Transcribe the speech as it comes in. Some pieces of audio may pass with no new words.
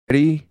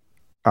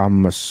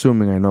I'm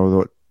assuming I know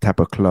what type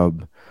of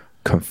club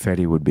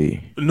confetti would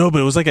be. No,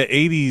 but it was like an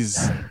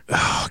 80s.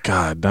 Oh,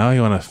 God. Now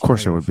you want to... Of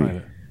course it would be.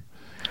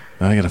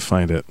 Now I got to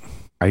find it.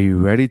 Are you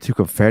ready to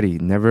confetti?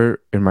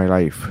 Never in my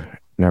life.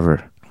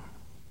 Never.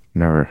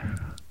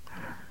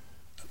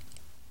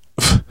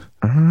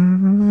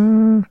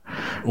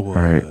 What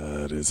right.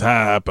 is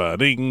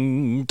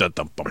happening?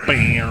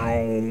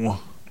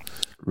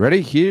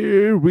 Ready?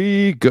 Here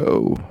we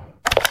go.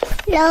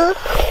 Hello.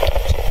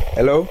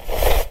 Hello?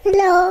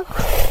 Hello.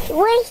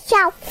 What's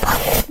up,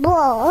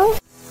 bro?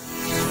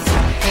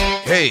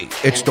 Hey,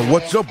 it's the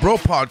What's Up Bro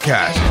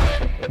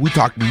podcast. We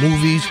talk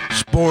movies,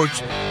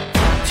 sports,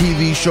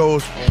 TV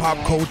shows, pop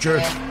culture,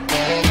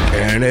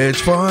 and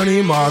it's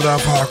funny,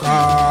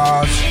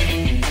 motherfuckers.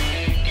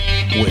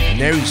 With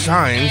Nary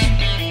Signs.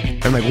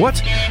 I'm like, what?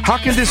 How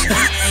can this...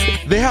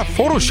 They have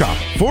Photoshop.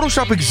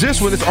 Photoshop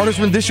exists when this artist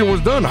rendition was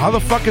done. How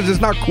the fuck is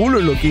this not cooler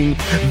looking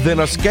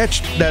than a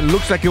sketch that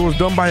looks like it was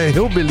done by a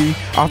hillbilly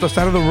off the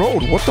side of the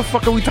road? What the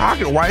fuck are we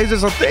talking? Why is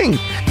this a thing?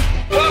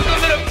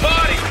 Welcome to the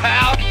party,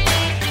 pal.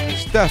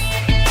 Steph,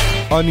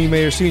 Uni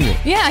Mayor Sr.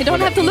 Yeah, I don't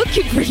have to look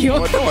for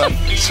you.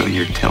 So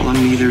you're telling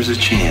me there's a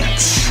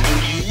chance?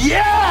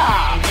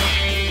 Yeah!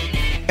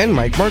 And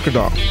Mike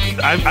Markadal.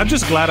 I'm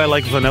just glad I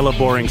like vanilla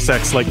boring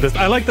sex like this.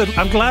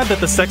 I'm glad that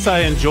the sex I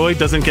enjoy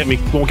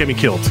won't get me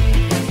killed.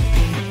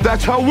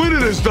 That's how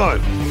winning is done.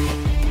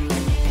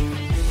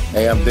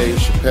 Hey, I'm Dave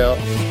Chappelle,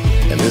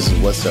 and this is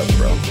What's Up,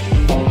 Bro.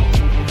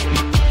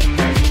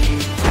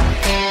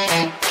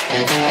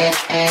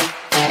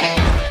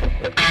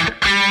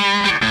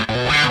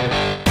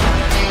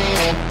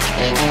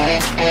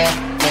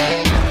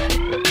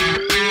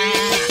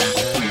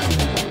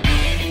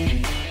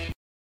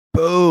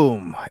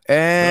 Boom.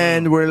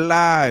 And we're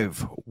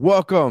live.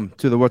 Welcome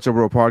to the What's Up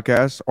Bro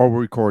podcast, or we're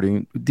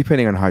recording,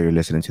 depending on how you're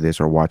listening to this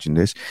or watching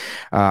this.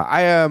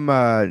 I am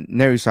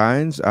Nary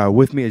Signs.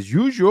 With me, as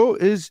usual,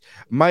 is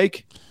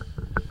Mike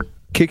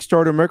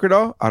Kickstarter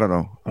Mercadal. I don't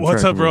know.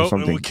 What's up, bro?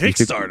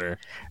 Kickstarter.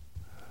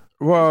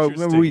 Well,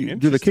 remember we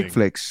do the kick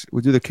flicks.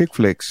 We do the kick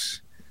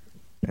flicks.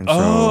 And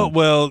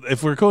well,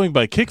 if we're going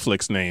by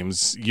Kickflix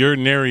names, you're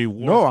Nary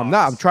Warhawks. No, I'm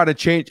not. I'm trying to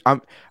change.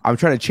 I'm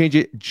trying to change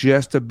it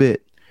just a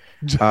bit.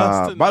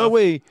 By the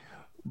way,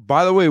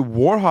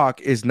 Warhawk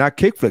is not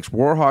Kickflix.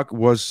 Warhawk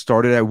was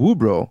started at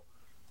Woobro.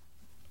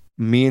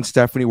 Me and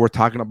Stephanie were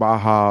talking about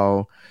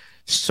how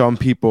some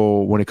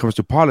people, when it comes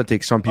to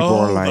politics, some people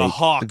are like the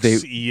Hawks. the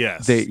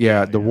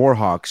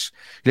Warhawks.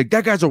 Like,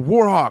 that guy's a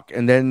Warhawk,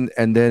 and then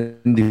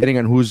depending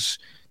on who's,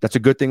 that's a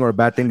good thing or a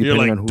bad thing,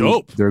 depending on who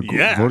dope. They're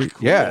voting.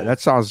 Cool. Yeah, that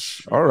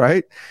sounds all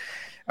right.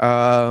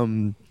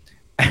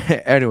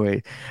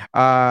 Anyway,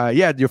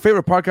 your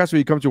favorite podcast where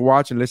you come to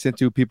watch and listen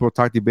to people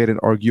talk, debate, and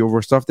argue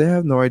over stuff. They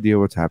have no idea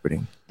what's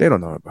happening. They don't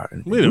know about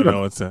it. We don't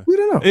know what's that. We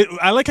don't know.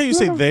 I like how you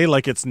say they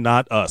like it's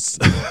not us.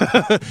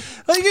 Like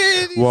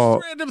these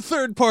random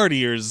third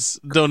partiers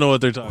don't know what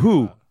they're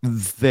talking about.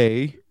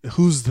 They?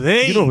 Who's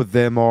they? You know who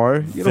them are.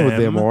 You know who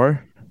them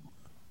are.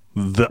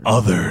 The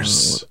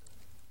others.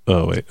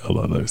 Oh, wait. Hold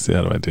on. Let me see.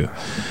 How do I do?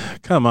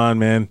 Come on,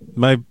 man.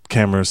 My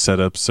camera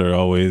setups are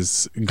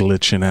always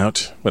glitching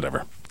out.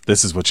 Whatever.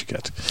 This is what you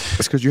get.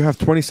 It's because you have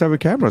 27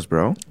 cameras,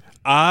 bro.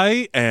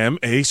 I am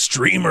a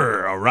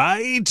streamer, all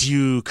right?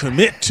 You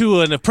commit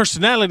to a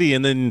personality,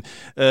 and then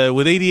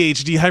with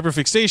ADHD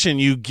hyperfixation,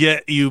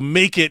 you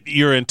make it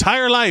your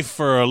entire life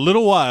for a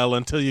little while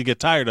until you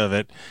get tired of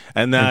it,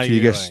 and now you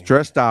get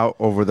stressed out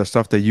over the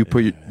stuff that you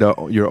put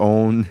your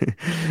own.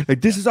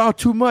 Like, this is all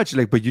too much.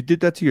 Like, but you did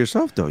that to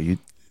yourself, though.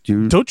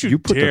 Don't you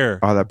put dare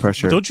all that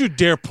pressure. Don't you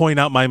dare point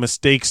out my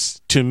mistakes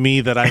to me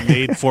that I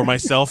made for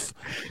myself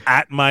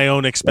at my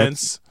own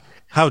expense.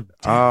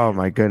 Oh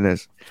my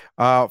goodness.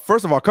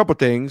 First of all, a couple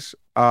things.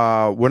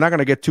 We're not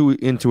gonna get too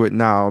into it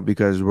now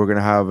because we're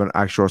gonna have an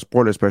actual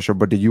spoiler special.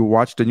 But did you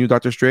watch the new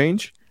Doctor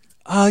Strange?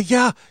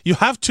 Yeah, you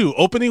have to.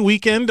 Opening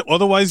weekend,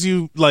 otherwise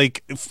you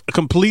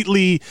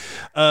completely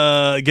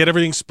get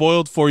everything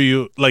spoiled for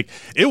you. Like,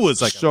 it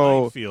was like a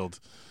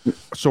minefield.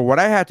 So what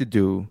I had to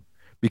do,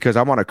 because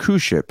I'm on a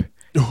cruise ship,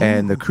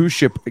 and the cruise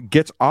ship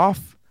gets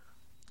off.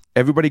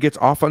 Everybody gets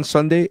off on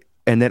Sunday,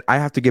 and then I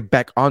have to get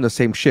back on the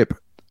same ship,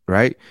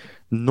 right?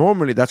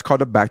 Normally, that's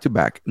called a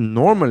back-to-back.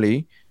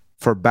 Normally,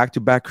 for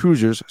back-to-back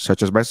cruisers,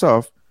 such as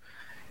myself,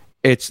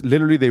 it's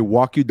literally they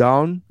walk you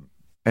down,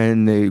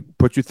 and they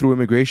put you through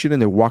immigration,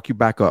 and they walk you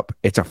back up.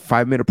 It's a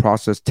 5-minute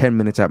process, 10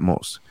 minutes at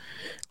most.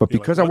 But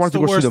because I wanted to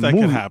go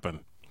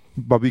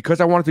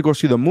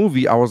see the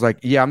movie, I was like,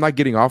 yeah, I'm not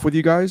getting off with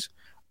you guys.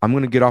 I'm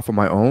going to get off on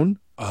my own.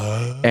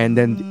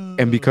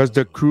 And because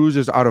the cruise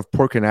is out of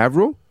Port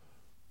Canaveral,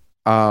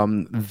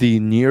 the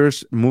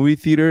nearest movie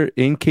theater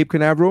in Cape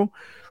Canaveral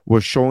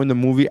was showing the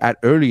movie at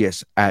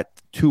earliest at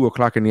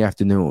 2:00 in the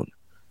afternoon.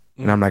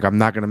 And I'm like, I'm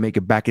not going to make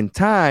it back in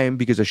time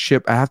because I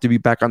have to be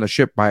back on the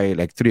ship by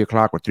like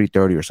 3:00 or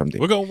 3:30 or something.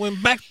 We're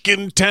going back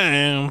in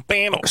time.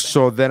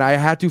 So then I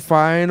had to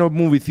find a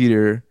movie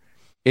theater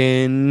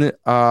in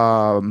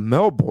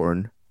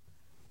Melbourne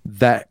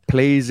that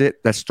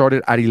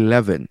started at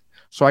 11.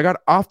 So I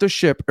got off the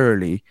ship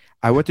early.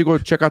 I went to go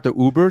check out the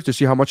Uber to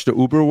see how much the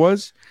Uber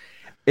was.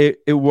 It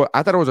was,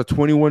 I thought it was a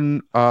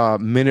 21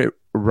 minute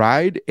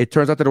ride. It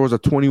turns out that it was a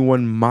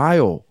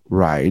 21-mile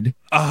ride.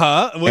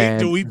 Wait, And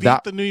do we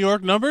beat the New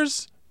York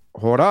numbers?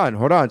 Hold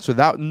on. So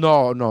that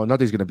no,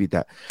 nothing's gonna beat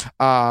that.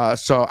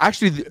 So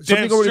actually,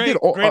 something already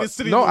did. Greatest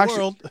city in the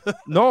world.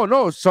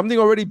 no, something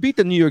already beat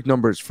the New York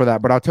numbers for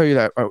that. But I'll tell you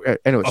that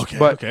anyways.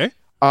 Okay.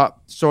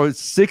 So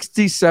it's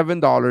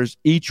 $67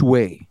 each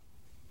way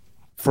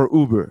for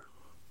Uber,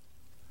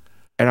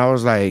 and I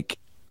was like,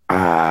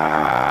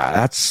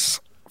 that's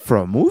for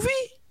a movie.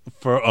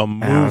 For a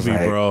movie,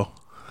 like, bro.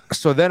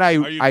 So then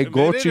I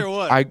go to or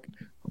what?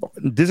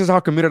 This is how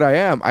committed I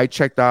am. I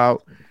checked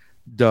out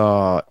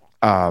the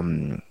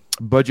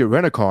budget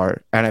rent a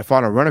car, and I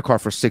found a rent a car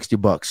for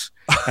 $60,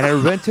 and I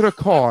rented a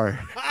car.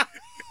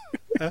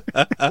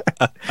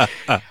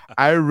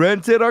 I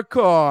rented a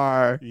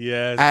car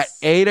at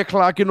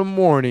 8:00 in the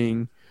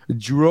morning,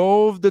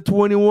 drove the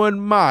 21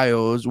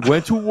 miles,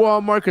 went to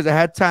Walmart because I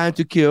had time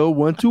to kill,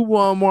 went to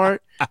Walmart,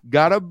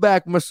 got a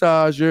back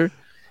massager,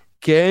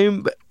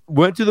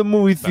 went to the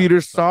movie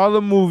theater, saw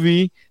the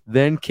movie,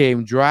 then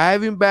came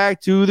driving back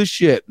to the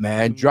ship,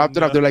 man. Dropped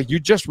it off. They're like, you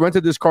just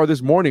rented this car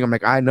this morning. I'm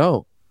like, I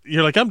know.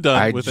 You're like, I'm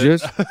done with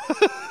it.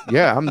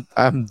 Yeah,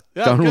 I'm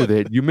done with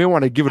it. You may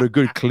want to give it a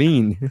good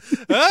clean.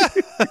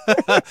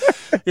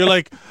 You're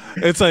like,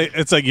 it's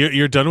like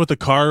you're done with the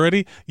car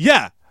already?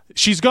 Yeah,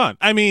 she's gone.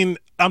 I mean,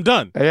 I'm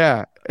done.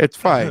 Yeah, it's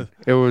fine.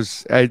 It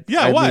was.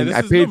 Why?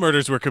 No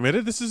murders were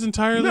committed. This is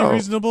entirely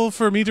reasonable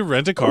for me to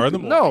rent a car in the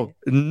morning.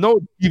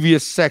 No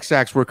devious sex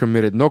acts were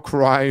committed. No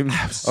crime.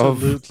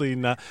 Absolutely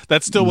not.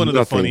 That's still one of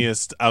the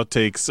funniest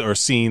outtakes or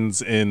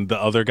scenes in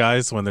The Other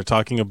Guys when they're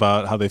talking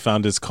about how they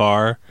found his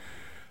car.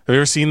 Have you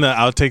ever seen the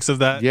outtakes of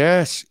that?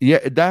 Yes.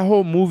 Yeah, that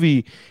whole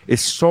movie is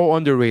so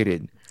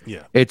underrated.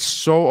 Yeah. It's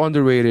so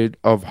underrated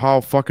of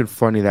how fucking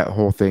funny that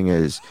whole thing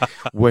is.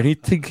 When he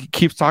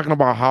keeps talking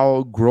about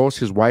how gross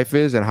his wife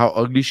is and how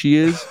ugly she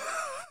is,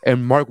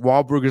 and Mark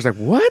Wahlberg is like,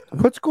 "What?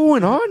 What's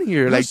going on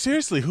here?" No, like,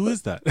 seriously, who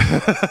is that?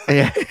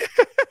 Yeah.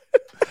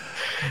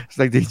 It's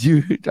like,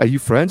 are you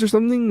friends or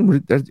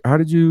something? How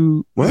did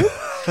you what?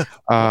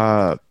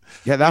 So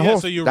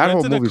you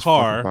rented a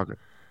car.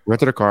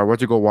 Rented a car.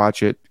 Went to go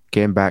watch it.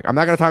 Came back. I'm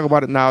not gonna talk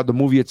about it now, the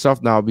movie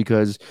itself now,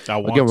 because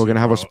again we're gonna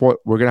have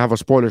a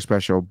spoiler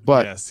special.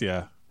 But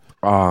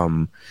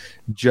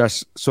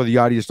just so the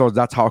audience knows,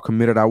 that's how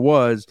committed I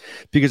was.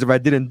 Because if I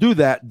didn't do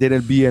that, then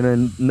it'd be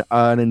an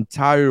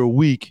entire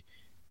week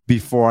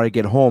before I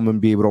get home and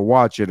be able to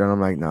watch it. And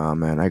I'm like, nah,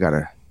 man, I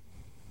gotta.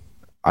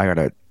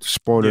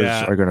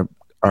 Spoilers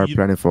are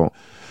plentiful.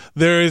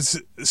 There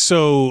is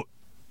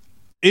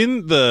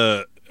in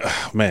the.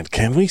 Man,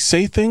 can we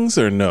say things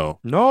or no?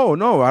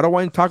 No, I don't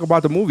want to talk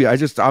about the movie.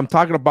 I'm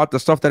talking about the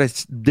stuff that I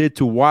did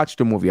to watch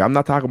the movie. I'm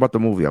not talking about the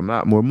movie.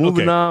 We're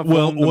moving on.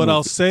 Well, what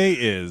I'll say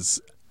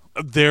is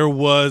there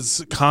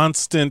was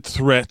constant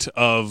threat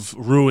of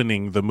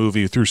ruining the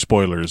movie through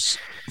spoilers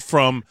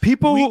from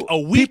a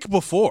week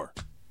before.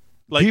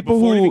 Like people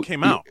before who it even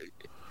came out.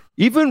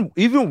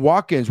 Even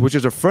Watkins, which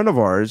is a friend of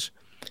ours,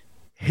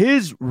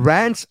 his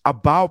rants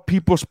about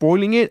people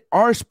spoiling it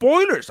are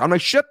spoilers. I'm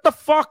like, shut the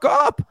fuck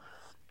up.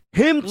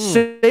 Him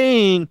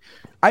saying,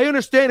 I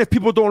understand if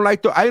people don't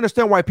like I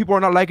understand why people are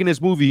not liking this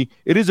movie.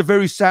 It is a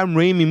very Sam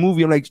Raimi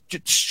movie. I'm like,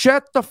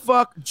 shut the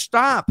fuck,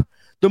 stop.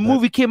 The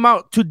movie came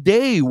out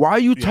today. Why are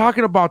you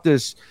talking about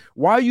this?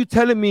 Why are you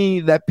telling me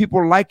that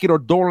people like it or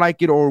don't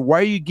like it? Or why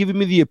are you giving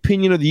me the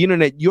opinion of the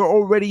internet? You're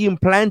already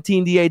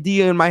implanting the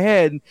idea in my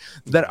head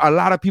that a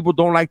lot of people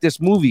don't like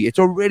this movie. It's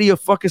already a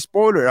fucking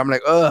spoiler. I'm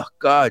like, oh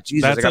God,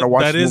 Jesus, I gotta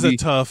watch this movie.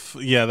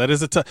 That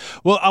is a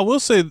tough. Well, I will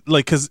say,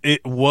 like, because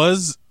it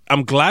was.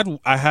 I'm glad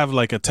I have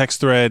like a text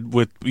thread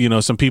with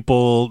some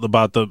people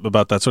about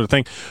that sort of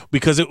thing,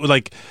 because it was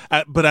like,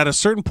 but at a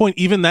certain point,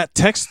 even that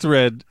text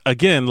thread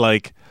again,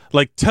 like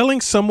telling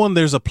someone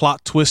there's a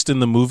plot twist in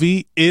the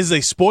movie is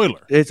a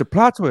spoiler. It's a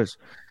plot twist.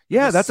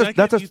 Yeah, that's a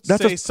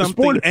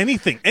spoiler.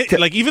 Anything,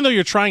 like even though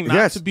you're trying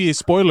not to be a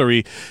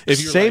spoilery,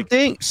 if you're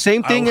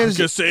same thing as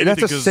that's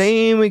the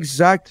same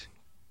exact.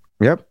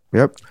 Yep.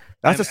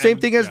 That's the same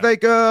thing as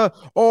like, a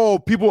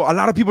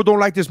lot of people don't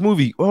like this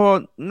movie.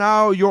 Oh,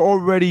 now you're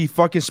already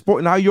fucking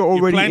now you're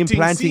already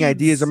implanting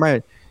ideas in my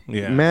head.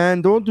 Yeah,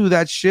 man, don't do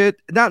that shit.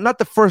 Not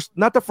the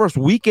first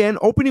weekend,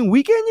 opening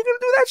weekend. You're gonna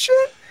do that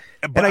shit.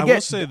 But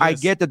and I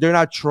get that they're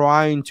not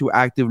trying to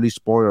actively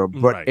spoil,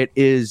 but it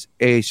is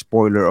a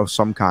spoiler of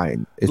some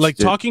kind. It's like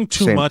talking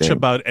too much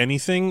about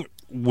anything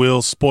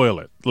will spoil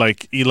it.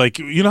 Like you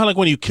know how like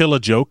when you kill a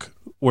joke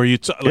where you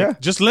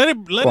just let it.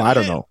 I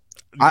don't know.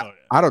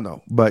 I don't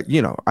know, but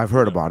I've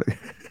heard about it.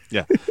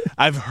 Yeah,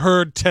 I've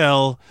heard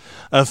tell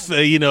of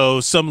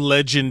some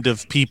legend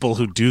of people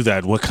who do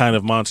that. What kind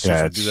of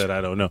monsters would do that? I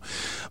don't know.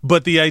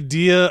 But the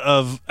idea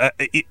of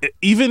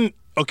even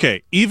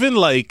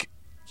like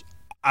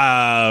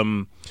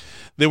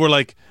they were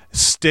like,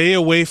 stay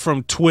away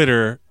from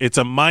Twitter. It's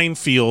a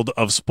minefield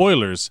of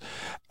spoilers.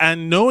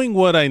 And knowing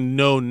what I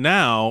know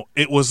now,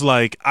 it was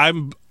like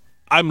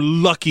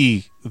I'm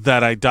lucky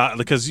that I died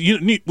because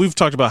we've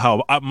talked about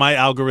how my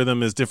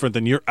algorithm is different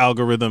than your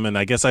algorithm, and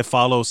I guess I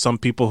follow some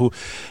people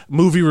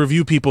movie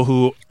review people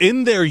who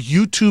in their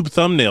YouTube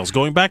thumbnails,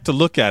 going back to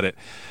look at it,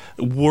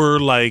 were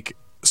like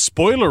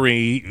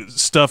spoilery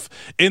stuff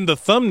in the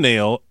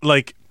thumbnail.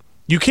 Like,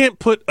 you can't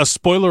put a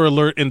spoiler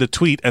alert in the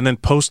tweet and then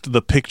post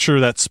the picture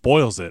that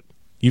spoils it.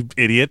 You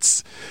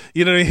idiots.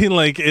 You know what I mean?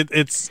 Like,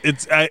 it's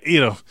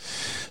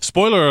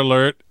spoiler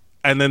alert,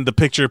 and then the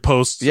picture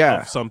posts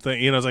of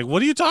something. It's like,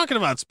 what are you talking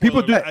about?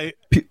 Spoiler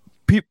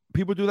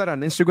people do that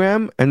on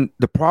Instagram, and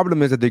the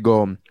problem is that they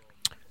go,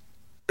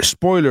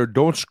 spoiler,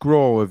 don't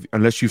scroll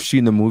unless you've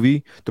seen the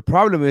movie. The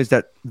problem is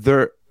that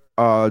they're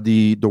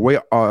the way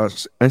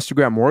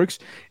Instagram works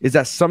is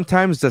that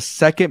sometimes the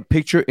second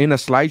picture in a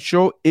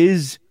slideshow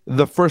is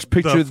the first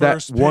picture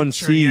one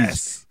sees.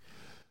 Yes.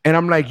 And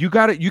I'm like, you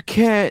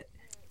can't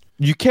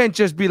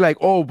just be like,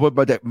 oh,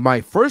 but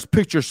my first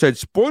picture said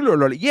spoiler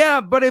alert.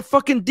 Yeah, but it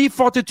fucking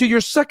defaulted to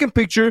your second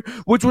picture,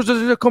 which was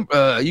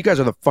you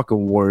guys are the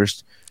fucking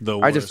worst. The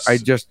worst.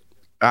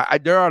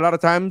 There are a lot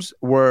of times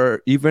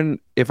where even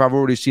if I've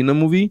already seen the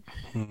movie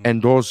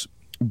and those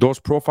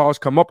profiles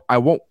come up,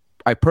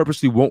 I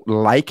purposely won't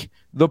like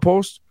the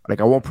post. Like,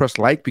 I won't press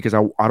like because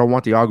I don't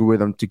want the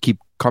algorithm to keep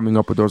coming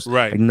up with those.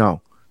 Right. Like,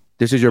 no,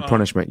 this is your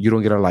punishment. You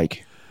don't get a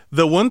like.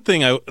 The one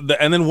thing and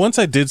then once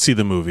I did see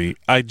the movie,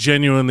 I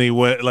genuinely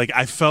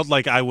I felt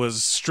like I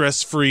was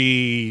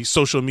stress-free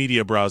social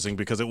media browsing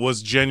because it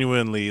was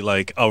genuinely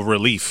like a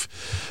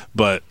relief.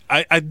 But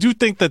I do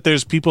think that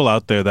there's people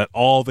out there that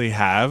all they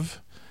have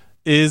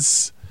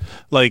is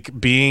like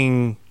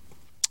being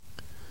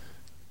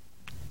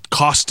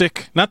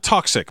caustic, not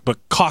toxic, but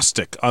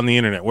caustic on the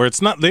internet, where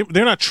it's not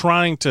they're not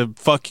trying to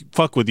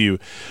fuck with you,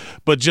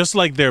 but just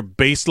like their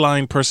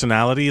baseline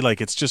personality, like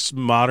it's just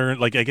modern.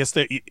 Like, I guess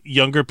that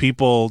younger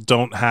people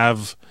don't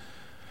have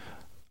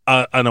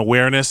an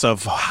awareness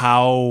of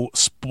how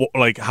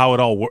it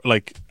all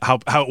like how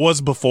it was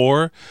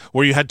before,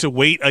 where you had to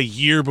wait a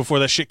year before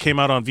that shit came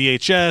out on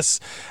VHS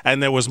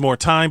and there was more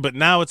time. But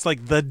now it's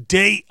like the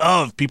day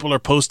of, people are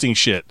posting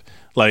shit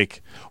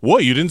like,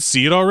 what, you didn't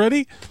see it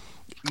already?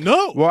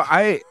 No. Well,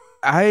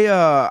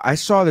 I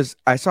saw this.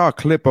 I saw a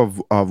clip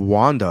of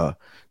Wanda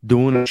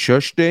doing a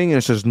shush thing, and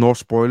it says no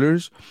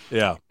spoilers.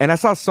 Yeah. And I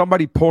saw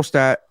somebody post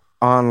that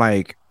on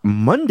like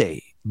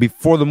Monday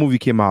before the movie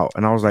came out,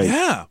 and I was like,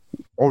 yeah,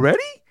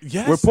 already?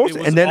 Yes. We're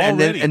posting, and then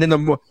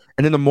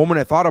the moment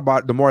I thought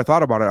about it, the more I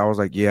thought about it, I was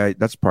like, yeah,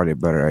 that's probably a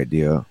better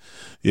idea.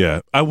 Yeah.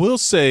 I will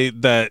say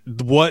that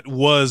what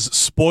was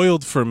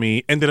spoiled for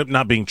me ended up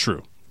not being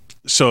true.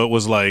 So it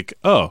was like,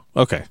 oh,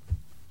 okay.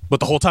 But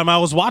the whole time I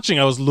was watching,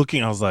 I was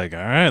looking, I was like, all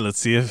right, let's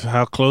see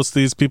how close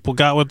these people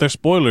got with their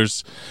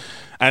spoilers.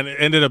 And it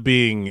ended up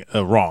being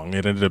wrong.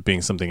 It ended up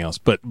being something else.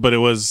 But it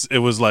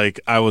was like,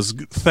 I was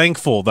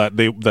thankful that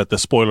the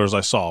spoilers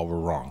I saw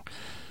were wrong.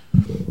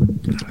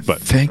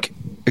 But thank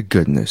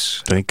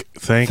goodness. Thank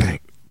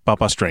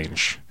Papa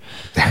Strange.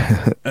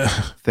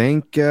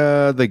 Thank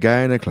the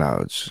guy in the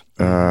clouds.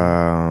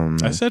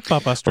 I said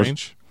Papa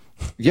Strange.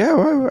 Yeah,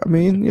 well, I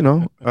mean,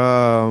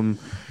 do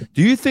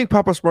you think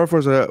Papa Smurf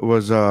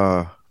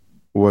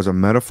was a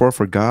metaphor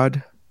for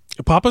God?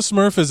 Papa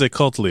Smurf is a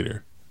cult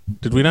leader.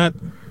 Did we not?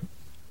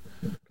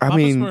 I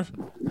mean,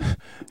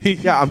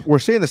 we're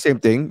saying the same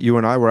thing. You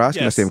and I were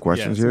asking the same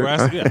questions here.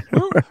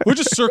 We're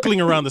just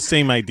circling around the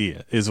same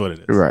idea, is what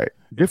it is. Right.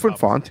 Different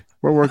font.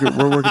 We're working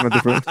on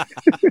different.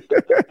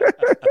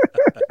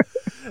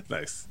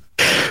 Nice.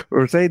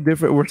 We're saying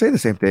different. We're saying the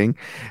same thing.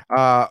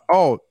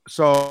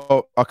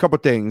 So a couple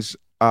things.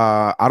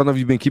 I don't know if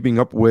you've been keeping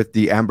up with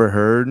the Amber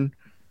Heard,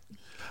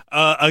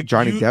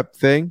 Johnny Depp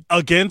thing.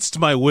 Against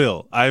my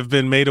will, I've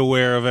been made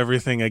aware of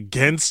everything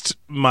against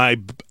my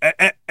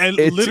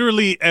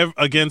literally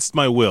against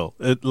my will.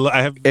 It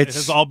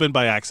has all been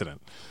by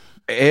accident.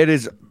 It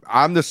is.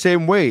 I'm the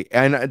same way,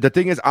 and the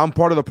thing is, I'm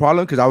part of the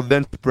problem because I'll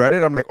then spread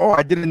it. I'm like, oh,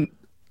 I didn't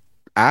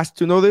ask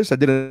to know this. I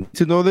didn't need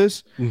to know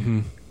this. Mm-hmm.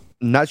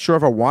 Not sure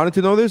if I wanted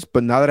to know this,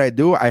 but now that I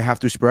do, I have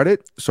to spread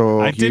it.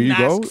 So here you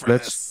go.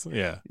 This.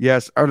 Yeah.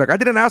 Yes. I was like, I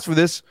didn't ask for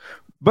this,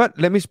 but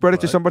let me spread it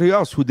to somebody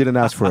else who didn't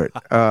ask for it.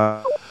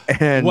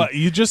 And what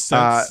you just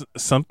sent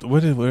something?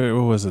 Where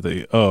was it?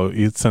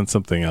 You sent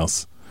something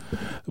else.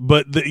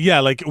 But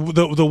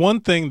the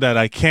one thing that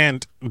I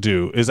can't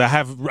do is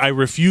I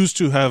refuse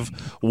to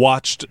have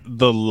watched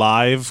the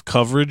live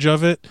coverage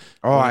of it.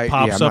 It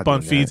pops up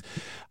on feeds.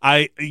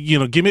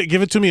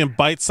 Give it to me in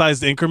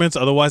bite-sized increments.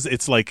 Otherwise,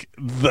 it's like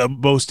the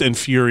most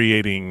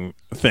infuriating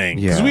thing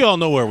because we all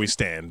know where we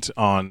stand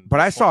on. But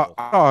I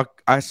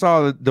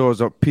saw there was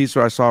a piece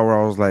where I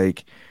was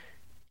like,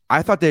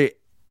 I thought they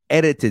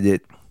edited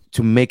it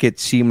to make it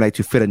seem like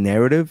to fit a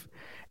narrative.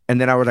 And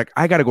then I was like,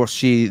 I got to go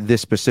see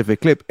this specific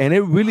clip. And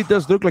it really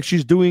does look like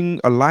she's doing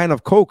a line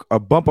of coke, a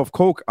bump of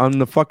coke on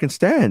the fucking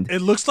stand.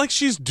 It looks like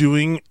she's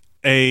doing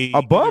a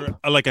bump? either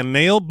like a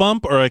nail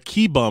bump or a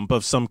key bump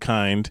of some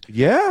kind.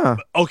 Yeah.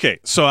 Okay,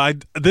 so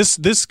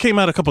this came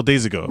out a couple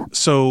days ago.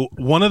 So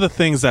one of the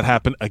things that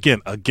happened,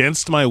 again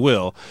against my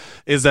will,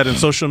 is that in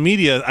social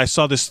media I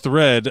saw this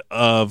thread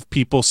of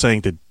people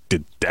saying, did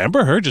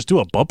Amber Heard just do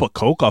a bump of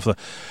coke off the?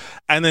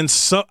 And then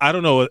I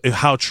don't know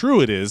how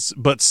true it is,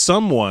 but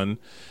someone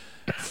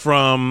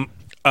from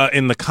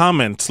in the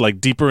comments,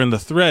 like deeper in the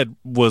thread,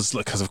 was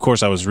like, because of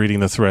course I was reading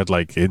the thread,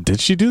 like,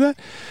 did she do that?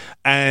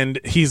 And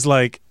he's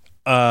like,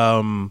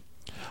 I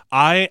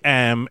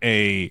am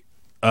a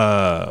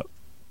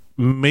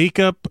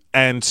makeup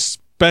and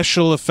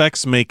special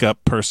effects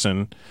makeup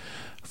person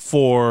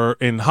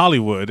in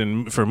Hollywood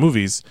and for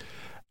movies.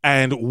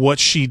 And what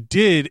she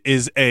did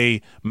is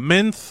a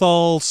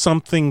menthol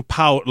something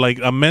powder, like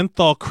a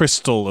menthol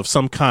crystal of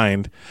some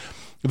kind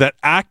that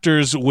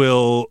actors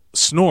will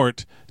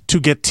snort to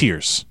get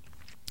tears.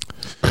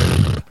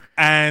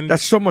 And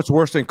that's so much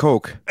worse than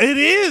coke. It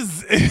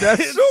is.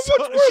 That's so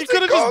much worse. She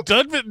could have just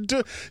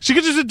done. She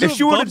could just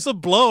do bumps of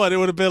blow, and it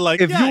would have been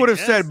like. If you would have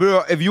said,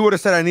 bro, if you would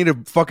have said, I need a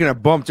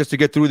bump just to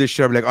get through this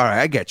shit, I'd be like, all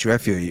right, I get you, I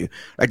feel you.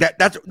 Like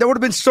that would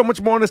have been so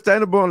much more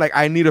understandable. Like,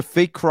 I need a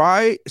fake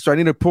cry, so I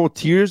need to pull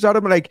tears out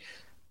of me. Like,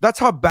 that's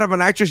how bad of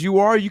an actress you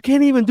are. You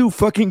can't even do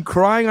fucking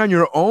crying on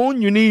your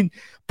own. You need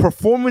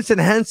performance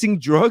enhancing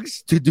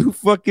drugs to do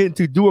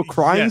a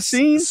crying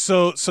scene.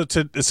 So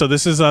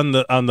this is on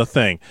the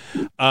thing.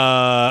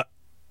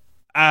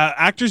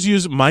 Actors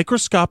use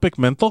microscopic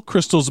menthol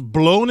crystals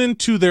blown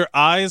into their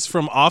eyes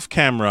from off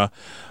camera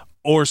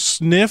or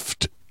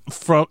sniffed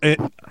from it,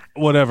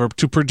 whatever,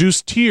 to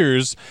produce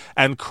tears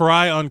and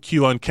cry on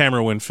cue on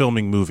camera when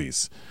filming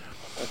movies.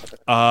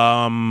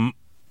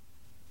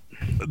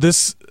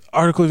 This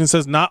article even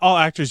says not all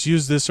actors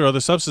use this or other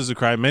substances to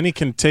cry. Many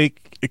can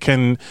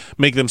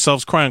make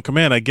themselves cry on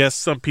command. I guess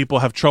some people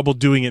have trouble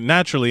doing it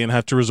naturally and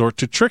have to resort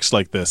to tricks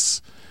like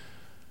this.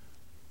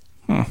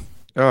 You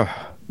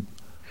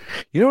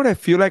know what I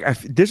feel like?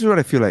 This is what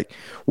I feel like.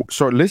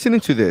 So listening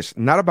to this,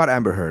 not about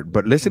Amber Heard,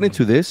 but listening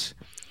to this.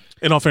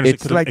 In all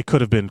fairness, it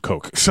could have been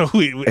coke. So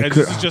this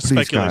is just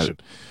speculation.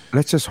 God.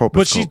 Let's just hope.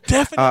 But she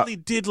definitely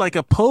did like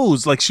a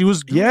pose, like she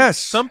was doing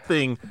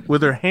something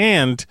with her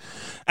hand,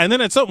 and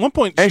then at one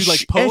point she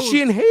like posed, and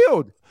she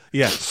inhaled.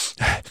 Yeah,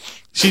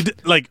 she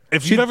did. Like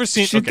if you've ever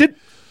seen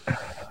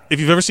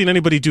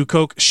anybody do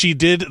coke, she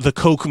did the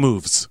coke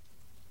moves,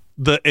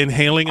 the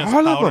inhaling of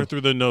powder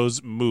through the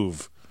nose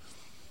move.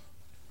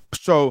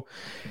 So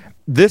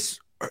this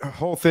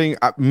whole thing,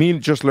 me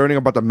just learning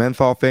about the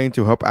menthol thing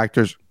to help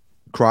actors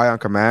cry on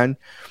command,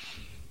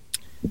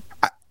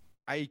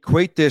 I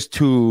equate this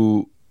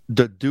to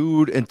the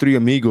dude in Three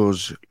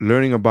Amigos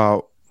learning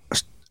about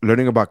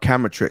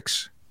camera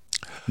tricks.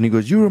 And he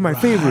goes, "You were my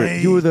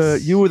favorite. You were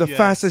the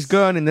fastest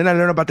gun." And then I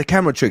learned about the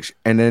camera tricks.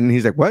 And then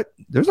he's like, "What?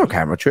 There's no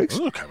camera tricks."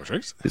 There's no camera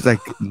tricks. He's like,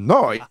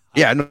 "No,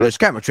 there's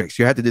camera tricks.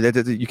 You had to do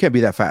that. You can't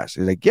be that fast."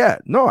 He's like, "Yeah,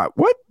 no,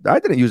 what? I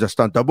didn't use a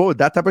stunt double,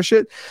 that type of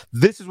shit."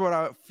 This is what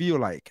I feel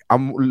like.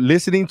 I'm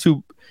listening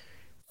to,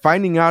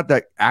 finding out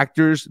that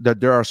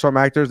there are some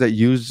actors that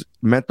use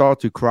menthol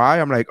to cry.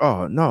 I'm like,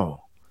 oh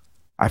no,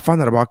 I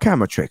found out about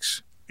camera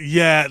tricks.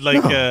 Yeah,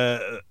 like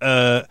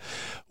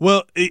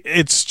well,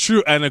 it's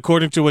true, and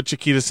according to what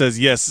Chiquita says,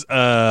 yes,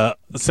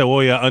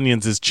 cebolla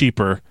onions is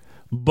cheaper,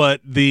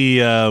 but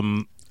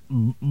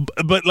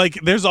but like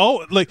there's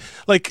all like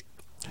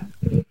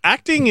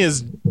acting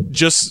is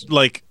just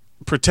like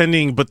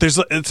pretending, but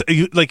it's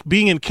like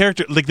being in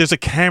character. Like there's a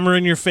camera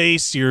in your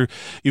face, you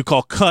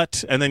call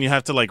cut, and then you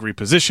have to like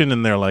reposition,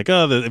 and they're like,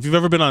 if you've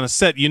ever been on a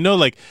set,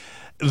 like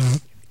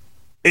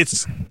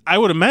it's, I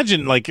would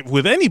imagine, like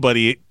with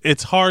anybody,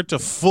 it's hard to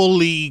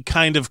fully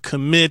kind of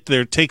commit.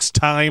 There takes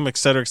time, et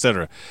cetera, et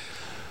cetera.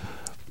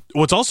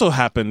 What's also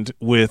happened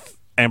with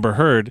Amber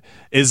Heard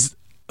is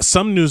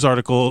some news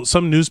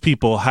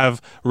people have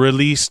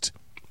released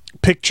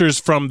pictures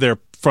from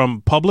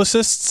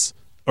publicists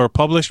or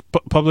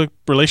public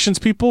relations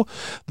people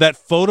that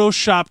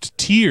photoshopped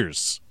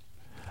tears.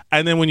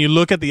 And then when you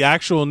look at the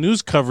actual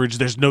news coverage,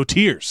 there's no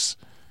tears.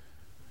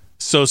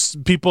 So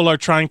people are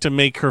trying to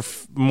make her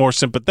more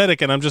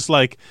sympathetic, and I'm just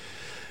like,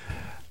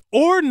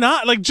 or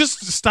not, like,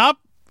 just stop,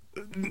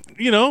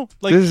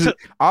 like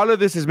all of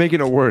this is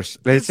making it worse.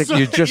 It's like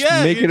you're just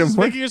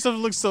making yourself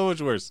look so much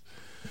worse.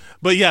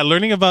 But yeah,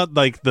 learning about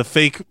like the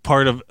fake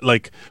part of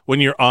like when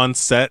you're on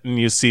set and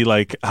you see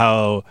like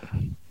how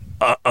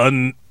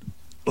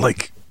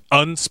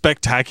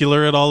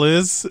unspectacular it all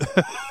is.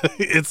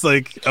 It's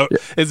like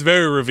it's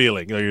very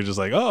revealing. You're just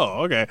like,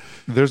 oh, okay.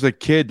 There's a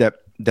kid that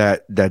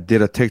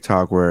did a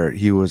TikTok where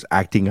he was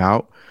acting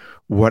out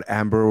what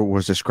Amber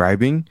was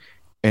describing,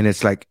 and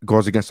it's like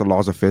goes against the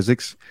laws of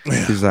physics.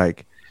 Yeah. He's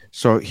like,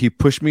 so he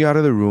pushed me out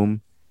of the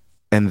room,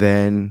 and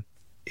then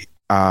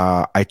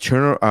I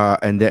turn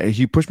and then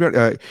he pushed me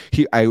out.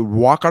 I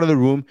walk out of the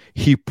room.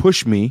 He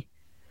pushed me.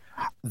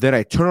 Then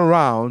I turn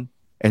around,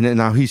 and then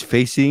now he's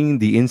facing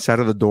the inside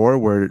of the door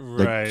where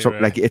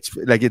like it's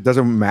like it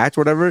doesn't match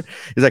whatever.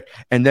 It's like,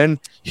 and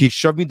then he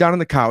shoved me down on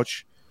the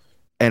couch.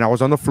 and I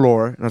was on the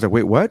floor, and I was like,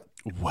 wait, what?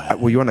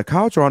 Were you on the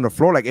couch or on the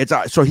floor? Like it's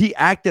so he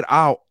acted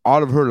out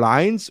all of her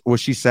lines, what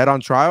she said on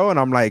trial, and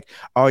I'm like,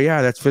 oh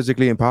yeah, that's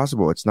physically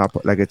impossible. It's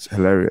not like it's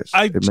hilarious.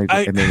 It made me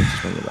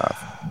just make me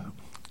laugh.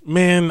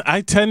 Man,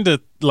 I tend to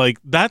like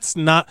that's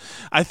not.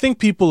 I think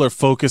people are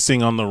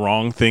focusing on the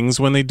wrong things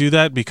when they do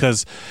that,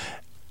 because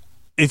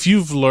if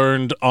you've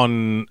learned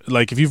on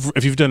like if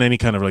you've done any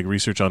kind of like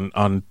research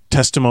on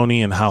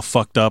testimony and how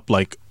fucked up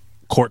like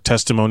court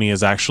testimony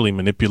is actually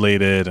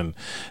manipulated, and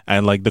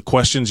like the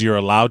questions you're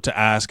allowed to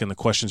ask and the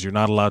questions you're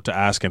not allowed to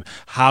ask, and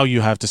how you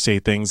have to say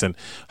things, and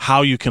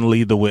how you can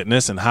lead the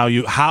witness, and how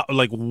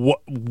what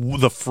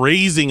the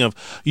phrasing of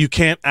you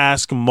can't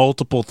ask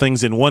multiple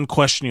things in one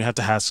question, you have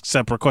to ask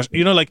separate questions,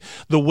 you know, like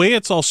the way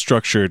it's all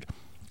structured,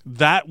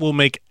 that will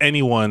make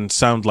anyone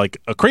sound like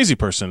a crazy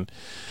person.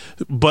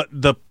 But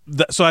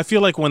so I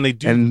feel like when they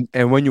do,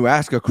 and when you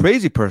ask a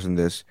crazy person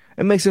this,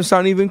 it makes them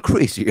sound even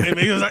crazier. It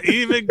makes them sound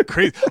even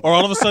crazy. Or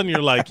all of a sudden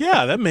you're like,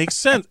 yeah, that makes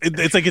sense.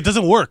 It's like it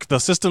doesn't work. The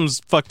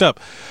system's fucked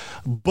up.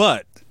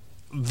 But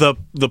the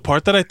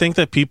part that I think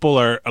that people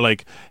are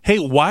like, hey,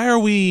 why are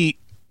we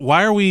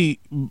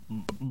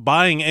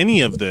buying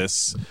any of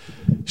this?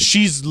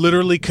 She's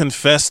literally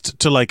confessed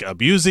to like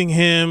abusing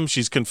him.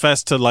 She's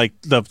confessed to like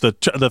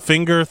the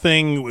finger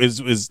thing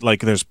is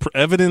like there's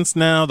evidence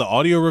now, the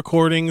audio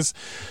recordings,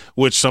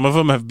 which some of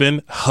them have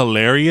been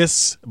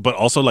hilarious but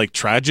also like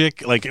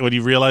tragic, like when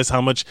you realize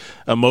how much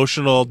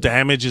emotional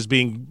damage is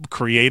being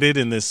created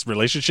in this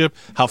relationship,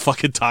 how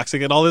fucking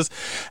toxic and all this.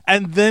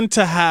 And then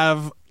to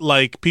have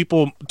like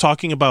people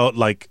talking about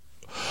like,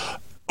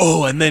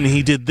 oh, and then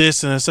he did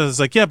this, and it's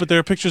like, yeah, but there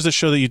are pictures that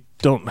show that you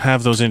don't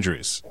have those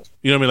injuries.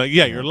 You know what I mean? Like,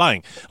 yeah, you're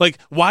lying. Like,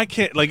 why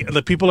can't, like,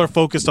 the people are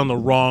focused on the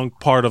wrong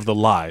part of the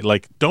lie.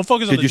 Like, don't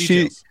focus on the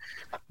details.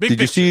 Did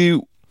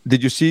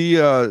you see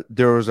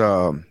there was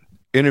a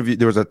interview,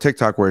 there was a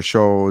TikTok where it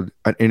showed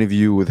an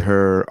interview with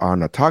her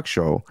on a talk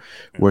show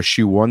where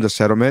she won the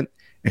settlement,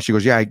 and she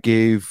goes, yeah, I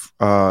gave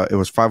it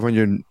was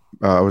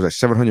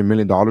 $700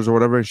 million or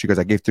whatever, and she goes,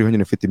 I gave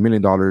 $350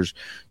 million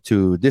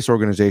to this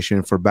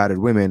organization for battered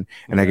women,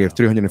 and I gave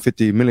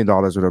 $350 million,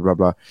 blah blah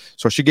blah.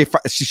 So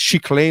she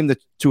claimed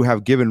to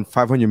have given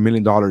 $500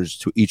 million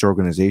to each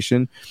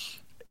organization.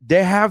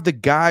 They have the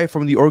guy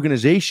from the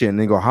organization, and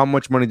they go, how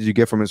much money did you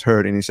get from his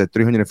herd? And he said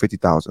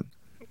 $350,000.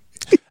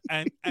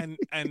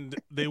 and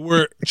they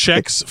were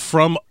checks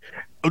from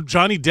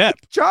Johnny Depp.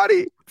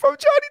 From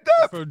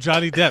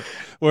Johnny Depp,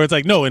 where it's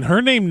like, no, in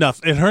her name,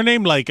 nothing. In her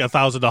name, like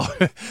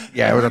 $1,000.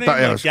 Yeah, it was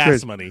it was gas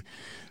crazy. money.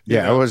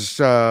 Yeah, it was.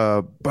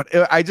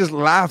 I just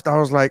laughed. I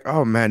was like,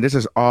 oh man, this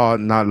is all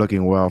not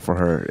looking well for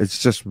her.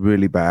 It's just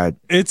really bad.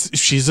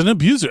 She's an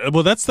abuser.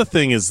 Well, that's the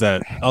thing, is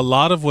that a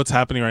lot of what's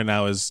happening right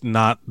now is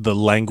not the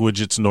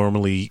language it's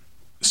normally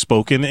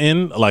spoken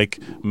in, like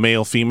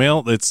male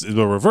female. It's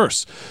the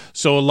reverse.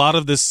 So a lot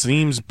of this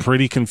seems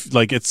pretty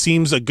like it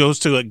seems it goes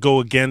to go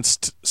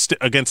against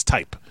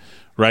type.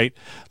 Right,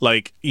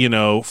 like, you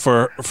know,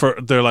 for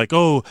they're like,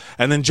 oh,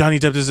 and then Johnny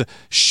Depp is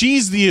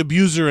she's the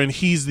abuser and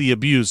he's the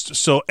abused.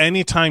 So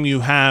anytime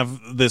you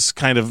have this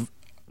kind of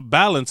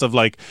balance of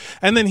like,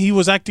 and then he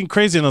was acting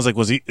crazy, and I was like,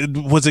 was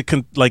it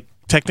like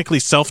technically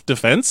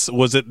self-defense?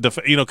 Was it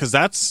you know, because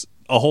that's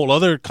a whole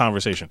other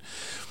conversation.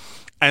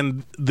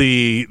 And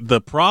the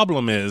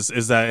problem is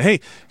that, hey,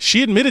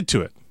 she admitted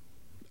to it.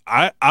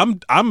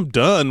 I'm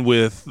done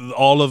with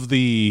all of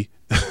the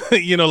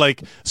you know,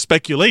 like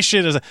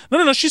speculation. Is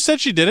no. She said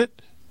she did it.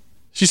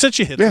 She said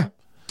she hit him.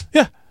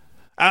 Yeah,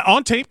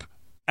 on tape,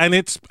 and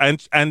it's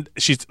and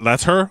she's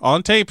that's her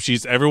on tape.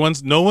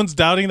 No one's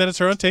doubting that it's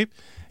her on tape.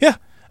 Yeah,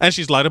 and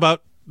she's lied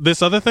about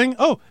this other thing.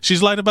 Oh,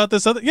 she's lied about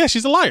this other. Yeah,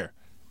 she's a liar.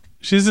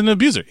 She's an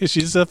abuser.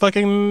 She's a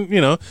fucking, you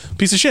know,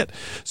 piece of shit.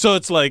 So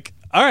it's like,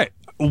 all right,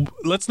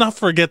 let's not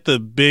forget the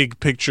big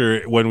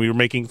picture when we were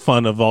making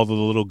fun of all the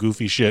little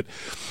goofy shit.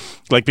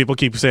 Like people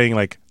keep saying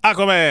like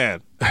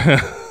Aquaman.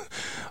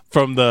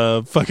 From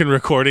the fucking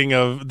recording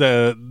of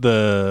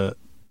the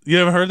you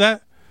ever heard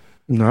that?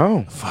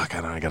 No. Fuck,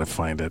 I gotta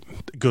find it.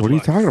 Good. What are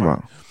you talking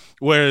about?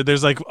 Where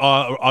there's like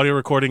audio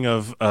recording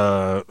of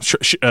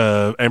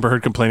Amber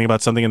Heard complaining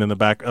about something, and in the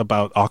back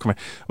about Aquaman,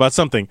 about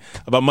something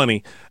about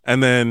money,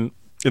 and then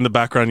in the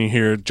background you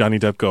hear Johnny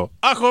Depp go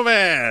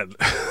Aquaman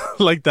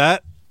like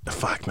that.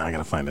 Fuck, now I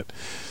gotta find it.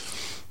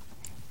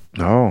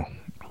 No,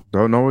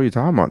 don't know what you're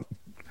talking about.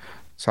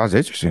 Sounds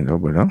interesting though,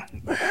 but no.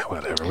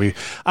 Whatever.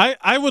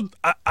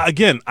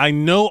 I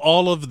know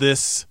all of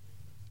this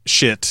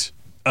shit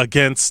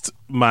against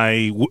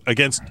my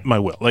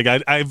will. Like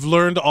I've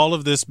learned all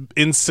of this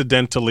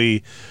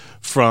incidentally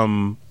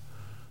from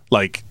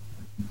like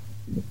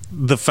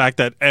the fact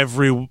that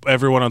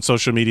everyone on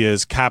social media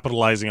is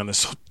capitalizing on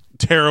this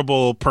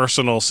terrible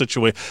personal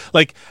situation.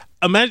 Like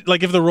imagine,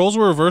 like if the roles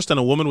were reversed and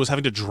a woman was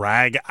having to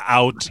drag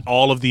out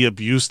all of the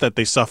abuse that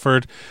they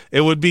suffered,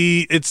 it would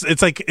be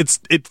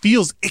it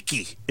feels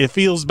icky. It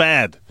feels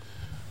bad.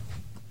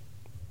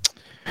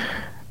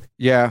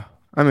 Yeah,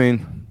 I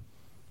mean,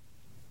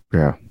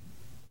 yeah.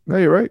 No,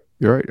 you're right.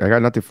 You're right. I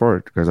got nothing for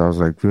it because I was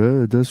like,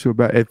 it does feel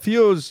bad. It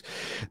feels,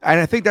 and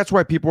I think that's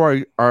why people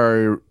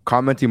are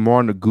commenting more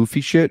on the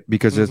goofy shit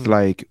because it's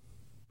like,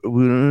 I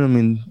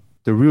mean,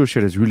 the real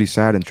shit is really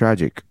sad and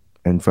tragic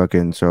and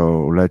fucking.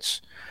 So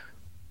let's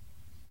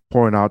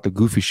point out the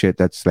goofy shit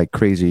that's like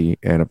crazy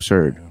and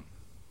absurd. Yeah.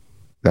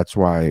 That's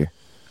why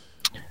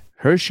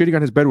her shitting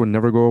on his bed will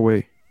never go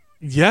away.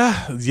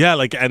 Yeah,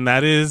 like, and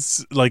that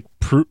is like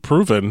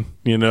proven,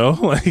 you know,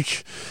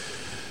 like.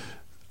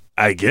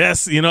 I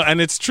guess, you know, and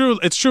it's true.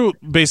 It's true.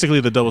 Basically,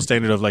 the double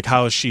standard of like,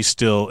 how is she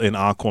still in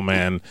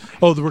Aquaman?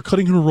 Oh, we're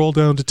cutting her role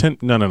down to 10.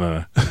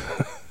 No.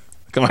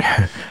 Come on.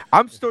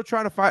 I'm still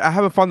trying to find. I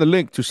haven't found the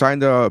link to sign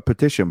the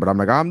petition, but I'm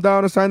like, I'm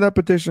down to sign that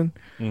petition.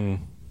 And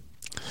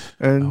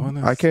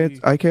I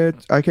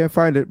can't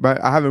find it.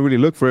 But I haven't really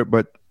looked for it.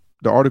 But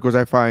the articles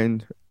I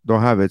find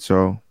don't have it.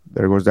 So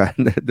there goes that.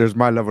 There's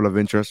my level of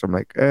interest. I'm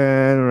like,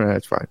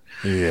 it's fine.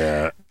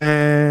 Yeah,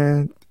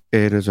 and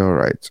it is all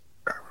right.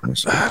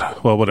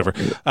 Well, whatever.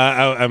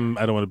 I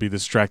don't want to be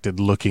distracted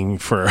looking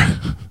for.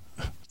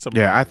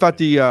 Yeah, I thought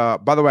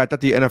by the way, I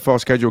thought the NFL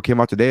schedule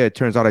came out today. It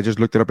turns out I just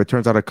looked it up. It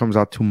turns out it comes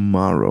out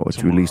tomorrow.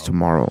 It's released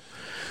tomorrow.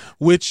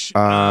 Which,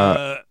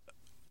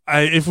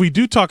 if we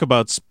do talk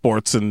about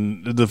sports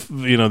and the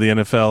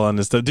NFL on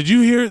this stuff, did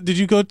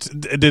you go?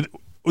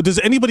 Does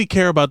anybody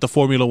care about the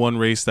Formula One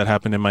race that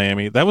happened in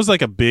Miami? That was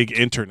like a big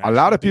international. A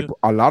lot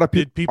of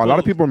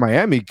people in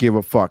Miami gave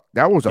a fuck.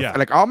 That was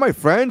like all my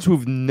friends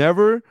who've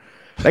never,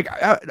 like,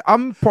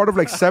 I'm part of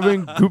like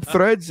 7 group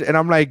threads, and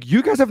I'm like,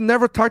 you guys have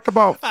never talked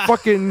about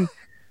fucking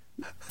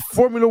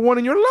Formula One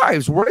in your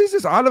lives. What is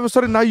this? All of a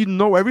sudden now you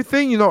know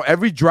everything. You know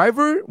every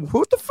driver.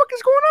 What the fuck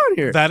is going on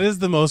here? That is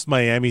the most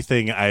Miami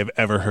thing I've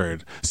ever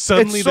heard.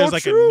 Suddenly there's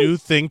like a new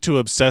thing to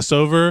obsess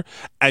over,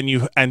 and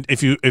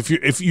if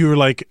you're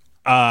like.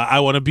 I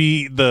want to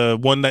be the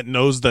one that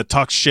knows that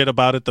talks shit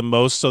about it the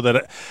most, so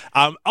that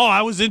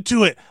I was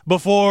into it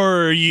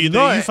before you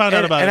found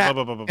out about it. Blah,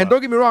 blah, blah, blah, and don't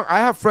get me wrong, I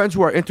have friends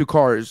who are into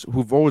cars,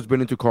 who've always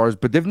been into cars,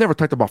 but they've never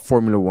talked about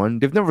Formula One.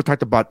 They've never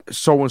talked about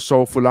so and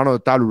so Fulano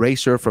de Tal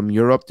racer from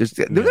Europe.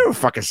 They've never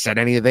fucking said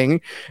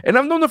anything, and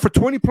I've known them for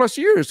 20 plus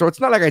years. So it's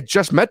not like I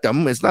just met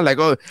them. It's not like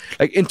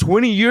like in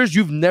 20 years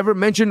you've never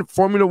mentioned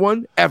Formula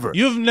One ever.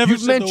 You've never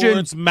said the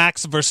words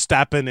Max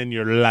Verstappen in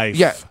your life.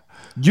 Yeah.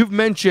 You've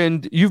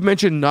mentioned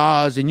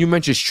Nas, and you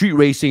mentioned street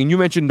racing, and you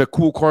mentioned the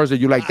cool cars that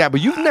you like that, but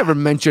you've never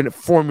mentioned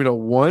Formula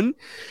One.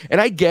 And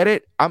I get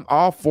it. I'm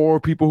all for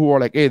people who are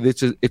like, hey,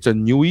 it's a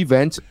new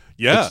event.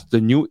 Yeah. It's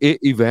the new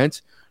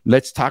event.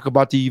 Let's talk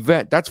about the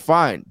event. That's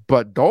fine.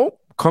 But don't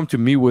come to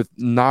me with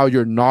now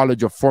your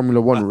knowledge of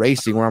Formula One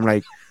racing where I'm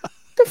like,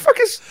 the fuck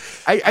is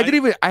I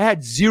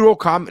had zero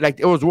comment. Like,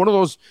 it was one of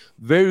those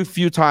very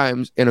few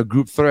times in a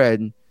group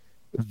thread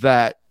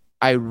that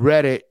I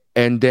read it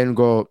and then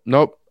go,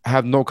 nope.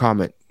 Have no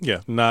comment. Yeah,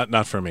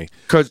 not for me.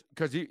 Because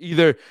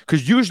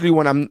usually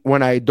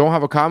when I don't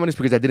have a comment, it's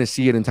because I didn't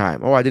see it in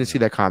time. Oh, I didn't see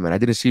that comment. I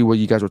didn't see what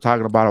you guys were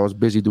talking about. I was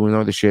busy doing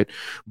other shit.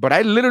 But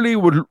I literally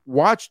would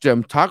watch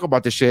them talk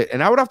about the shit,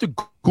 and I would have to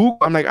Google.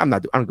 I'm like, I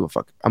don't give a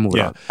fuck. I'm moving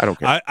on. I don't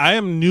care. I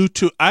am new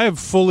to. I have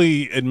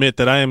fully admit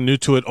that I am new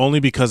to it only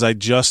because I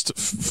just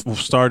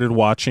started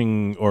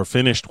watching or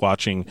finished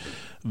watching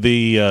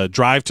the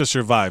Drive to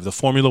Survive, the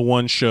Formula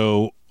One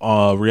show,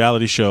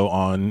 reality show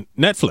on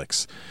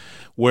Netflix,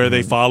 where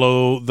they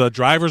follow the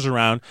drivers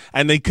around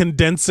and they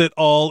condense it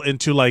all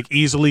into like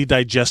easily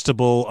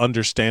digestible,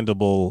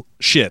 understandable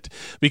shit.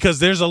 Because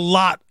there's a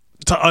lot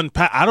to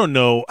unpack. I don't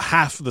know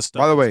half the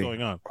stuff that's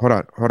going on.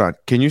 Hold on.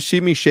 Can you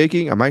see me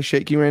shaking? Am I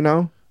shaking right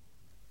now?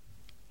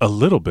 A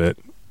little bit.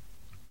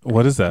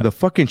 What is that? The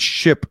fucking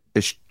ship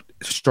is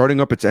starting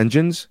up its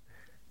engines.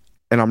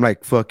 And I'm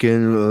like,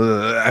 fucking,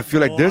 I feel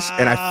like this.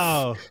 And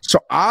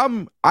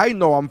I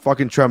know I'm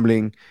fucking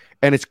trembling.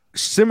 And it's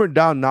simmered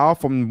down now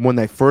from when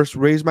I first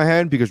raised my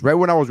hand, because right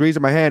when I was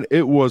raising my hand,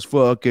 it was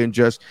fucking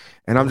just,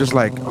 and I'm just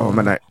like, oh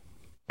man.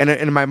 And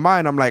in my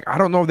mind, I'm like, I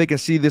don't know if they can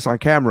see this on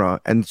camera.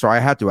 And so I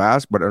had to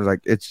ask, but I was like,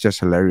 it's just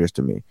hilarious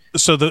to me.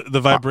 So the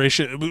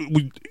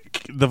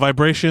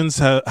vibrations,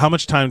 how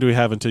much time do we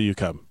have until you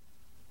come?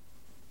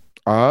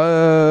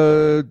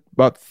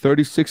 About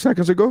 36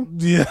 seconds ago.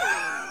 Yeah.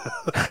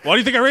 Why do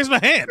you think I raised my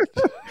hand?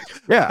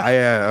 Yeah,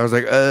 I was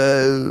like,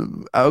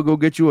 I'll go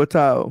get you a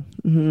towel.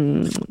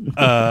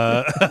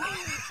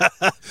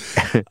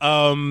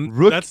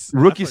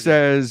 Rookie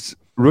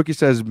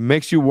says,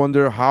 makes you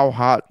wonder how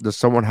hot does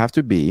someone have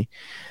to be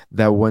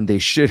that when they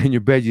shit in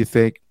your bed, you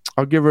think,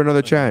 I'll give her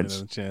another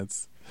chance.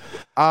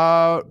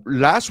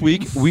 Last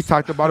week, we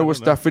talked about it with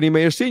Stephanie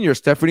Meyer Sr.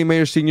 Stephanie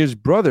Meyer Sr.'s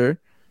brother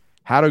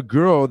had a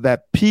girl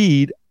that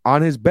peed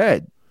on his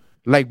bed.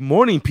 Like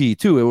morning pee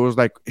too. It was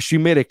like she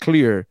made it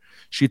clear.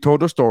 She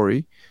told the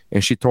story,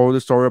 and she told the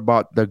story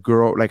about the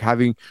girl like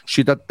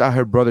she thought that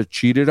her brother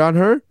cheated on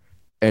her,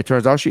 and it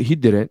turns out he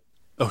didn't.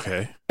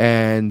 Okay.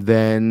 And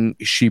then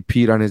she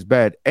peed on his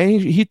bed,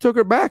 and he took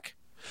her back.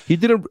 He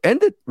didn't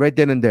end it right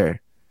then and there.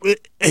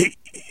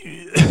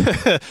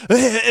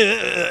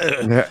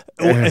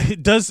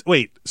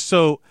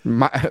 So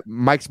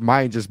Mike's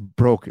mind just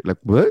broke. Like,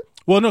 what?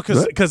 Well, no,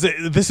 because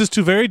this is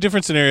two very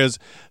different scenarios.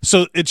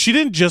 So she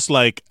didn't just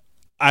like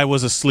I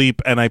was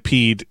asleep and I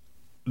peed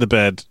the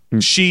bed.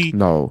 She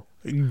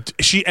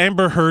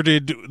Amber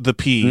Hearded the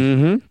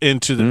pee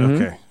into the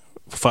okay.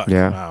 Fuck.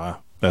 Yeah. Wow,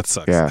 that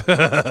sucks.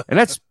 Yeah. And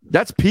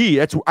that's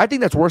pee. I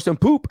think that's worse than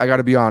poop. I got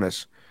to be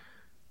honest.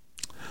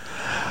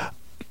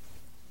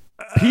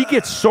 Pee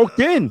gets soaked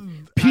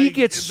in. Pee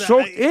gets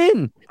soaked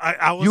in.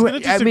 I was going to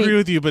disagree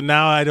with you, but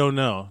now I don't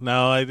know.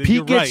 Pee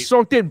you're gets right.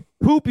 soaked in.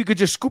 Poop, you could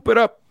just scoop it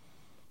up,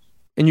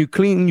 and you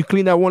clean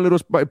that one little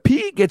spot.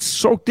 Pee gets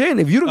soaked in.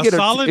 If you don't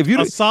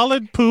a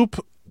solid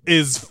poop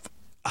is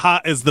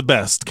the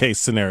best case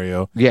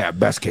scenario. Yeah,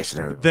 best case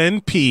scenario. Then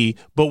pee,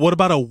 but what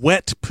about a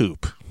wet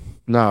poop?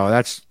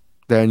 No,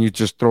 then you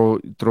just throw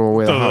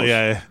away the house.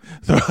 Yeah.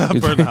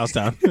 Burn the house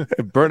down.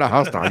 Burn the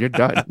house down. You're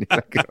done.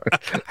 I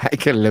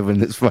can't live in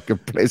this fucking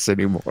place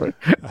anymore.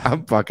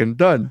 I'm fucking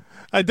done.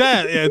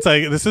 It's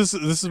like this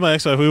is my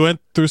ex-wife. We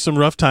went through some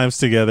rough times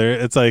together.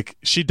 It's like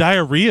she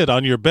diarrheaed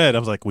on your bed. I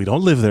was like, we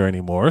don't live there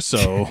anymore.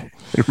 So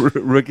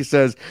Ricky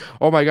says,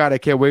 "Oh my god, I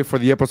can't wait for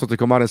the episode to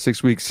come out in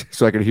 6 weeks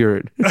so I can hear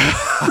it."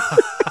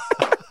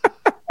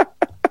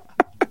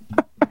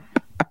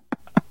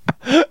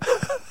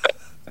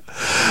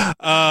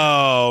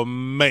 Oh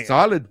man,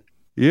 solid.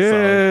 Yeah,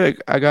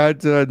 solid. I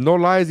got no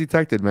lies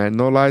detected, man.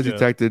 No lies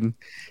detected.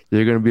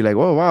 You're gonna be like,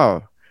 oh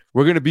wow,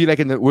 we're gonna be like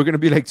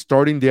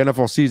starting the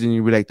NFL season.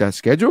 You'll be like, the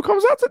schedule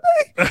comes out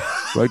today.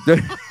 Like the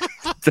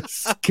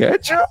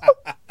schedule.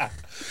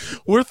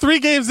 We're 3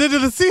 games into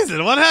the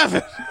season. What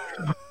happened?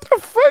 What the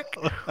fuck?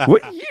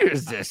 What year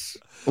is this?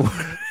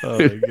 Oh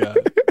my god.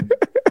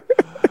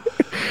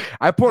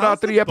 I put out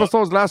 3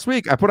 episodes last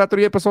week.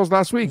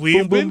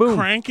 We've been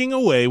cranking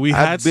away. We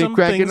had some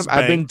things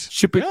banked.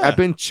 I've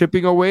been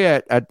chipping away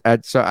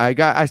at. So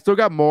I still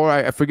got more.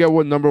 I forget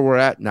what number we're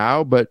at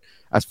now, but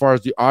as far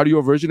as the audio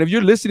version, if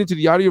you're listening to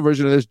the audio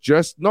version of this,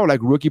 just know, like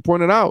Rookie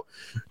pointed out,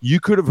 you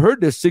could have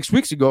heard this 6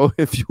 weeks ago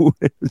if you would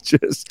have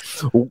just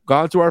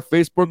gone to our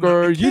Facebook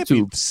or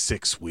YouTube.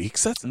 6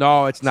 weeks?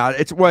 No, it's not.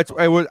 It was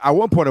at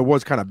one point it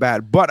was kind of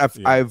bad, but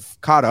I've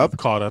caught up.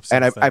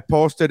 And I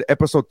posted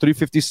episode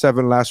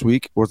 357 last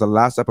week. Was the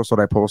last episode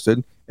I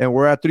posted, and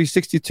we're at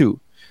 362.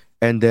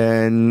 And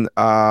then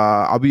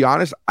I'll be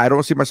honest, I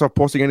don't see myself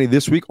posting any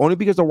this week, only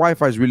because the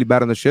Wi-Fi is really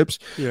bad on the ships.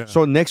 Yeah.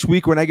 So next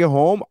week when I get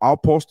home, I'll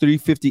post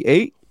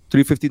 358,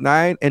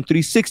 359, and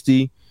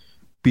 360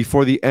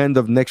 before the end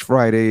of next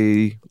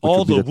Friday.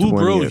 All the woo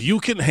bro you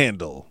can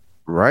handle.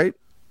 Right?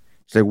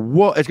 It's like,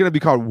 whoa, it's going to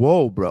be called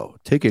Whoa, Bro.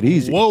 Take it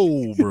easy.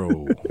 Whoa,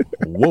 bro.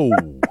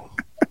 Whoa.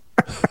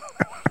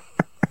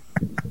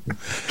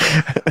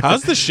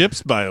 How's the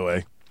ships, by the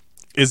way?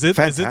 Is it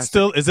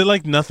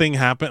like nothing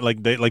happened?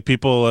 Like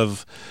people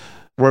have.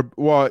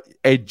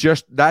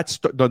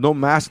 The no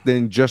mask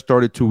thing just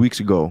started 2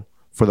 weeks ago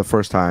for the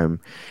first time,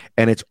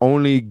 and it's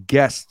only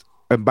guests.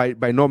 And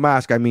by no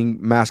mask I mean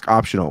mask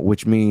optional,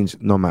 which means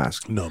no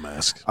mask. No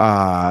mask.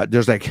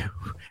 There's like,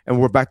 and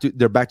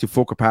they're back to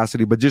full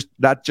capacity, but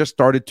that just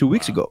started 2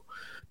 weeks ago,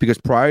 because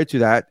prior to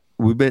that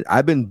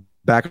I've been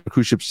back on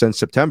cruise ships since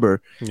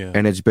September,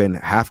 and it's been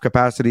half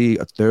capacity,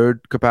 a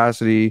third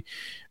capacity,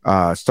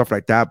 stuff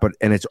like that.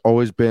 And it's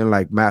always been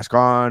like mask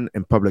on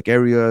in public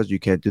areas. You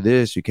can't do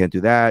this, you can't do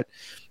that.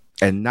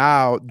 And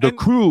now the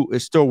crew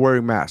is still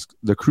wearing masks.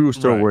 The crew is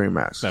still wearing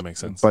masks. That makes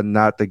sense. But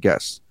not the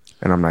guests.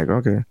 And I'm like,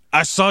 okay.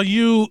 I saw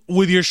you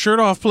with your shirt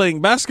off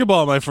playing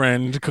basketball, my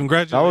friend.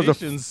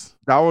 Congratulations.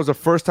 That was the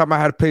first time I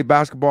had played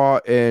basketball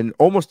in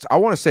almost, I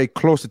want to say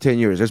close to 10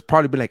 years. It's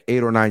probably been like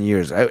 8 or 9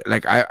 years.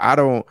 I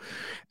don't.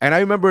 And I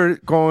remember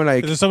going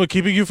like. Is there someone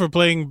keeping you from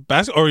playing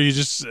basketball, or you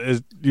just?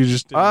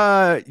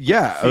 Yeah,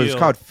 it was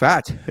called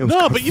fat. Fat.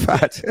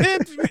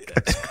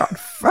 It's called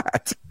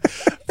fat.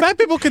 Fat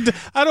people could.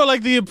 I don't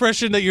like the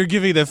impression that you're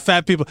giving that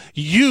fat people.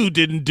 You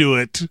didn't do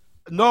it.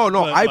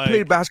 No. I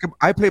played basketball.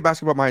 I played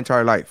basketball my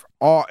entire life.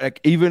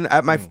 Even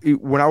at my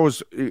when I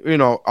was,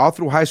 all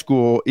through high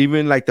school,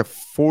 even like the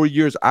 4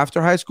 years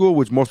after high school,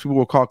 which most people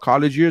will call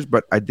college years,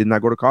 but I did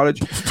not go to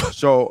college.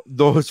 So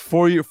those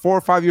 4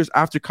 or 5 years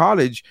after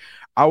college,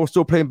 I was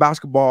still playing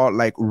basketball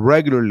like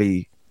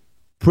regularly,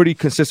 pretty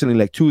consistently,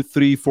 like 2,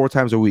 3, 4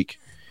 times a week.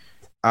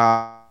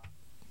 No.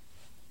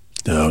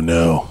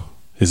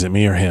 Is it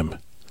me or him?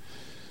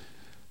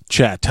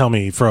 Chat, tell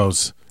me he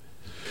froze.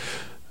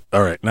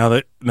 All right, now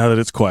that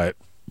it's quiet,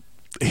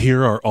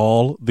 here are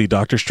all the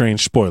Doctor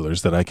Strange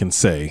spoilers that I can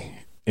say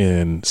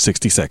in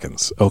 60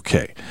 seconds.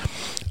 Okay.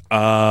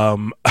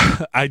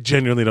 I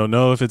genuinely don't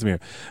know if it's me.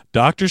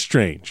 Doctor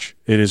Strange,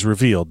 it is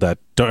revealed that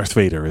Darth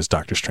Vader is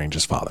Doctor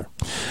Strange's father.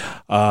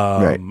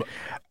 Right.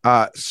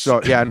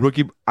 So yeah, and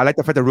Rookie, I like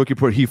the fact that Rookie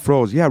put he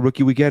froze. Yeah,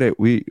 Rookie, we get it.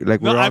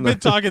 I've been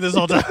talking this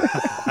whole time.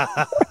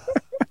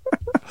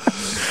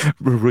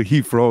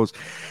 He froze.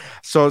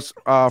 So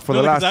for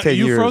the last 10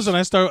 years, you froze, and I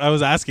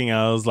was asking.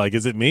 I was like,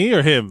 "Is it me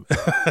or him?"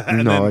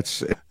 No,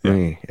 it's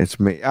me. It's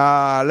me.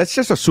 Let's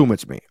just assume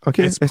it's me.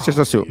 Okay, let's just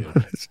assume.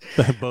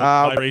 Both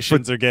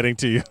vibrations are getting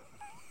to you.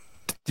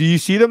 Do you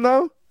see them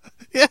now?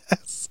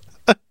 Yes.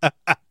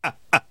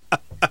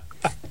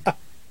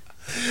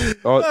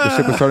 Oh, the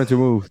ship is starting to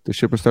move. The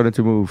ship is starting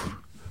to move.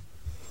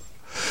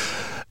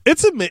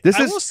 It's amazing.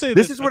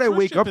 This is what I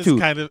wake up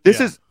to.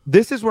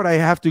 This is what I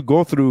have to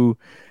go through,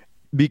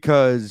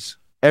 because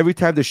every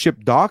time the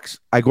ship docks,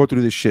 I go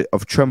through this shit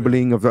of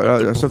trembling of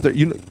stuff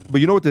that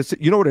But you know what this?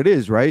 You know what it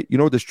is, right? You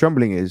know what this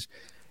trembling is?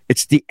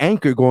 It's the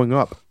anchor going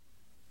up.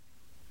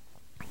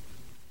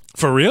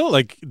 For real?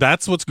 Like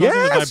that's what's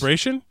causing the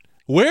vibration?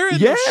 Where in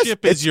the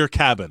ship is your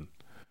cabin?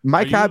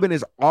 My cabin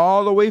is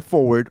all the way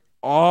forward,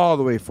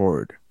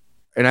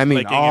 and I mean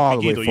like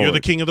all the way forward. You're the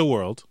king of the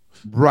world,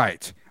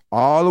 right?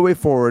 All the way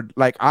forward.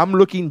 Like I'm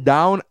looking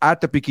down at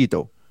the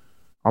Piquito.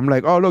 I'm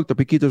like, oh look, the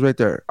Piquito's right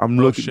there. I'm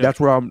looking. Shit. That's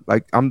where I'm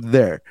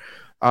there,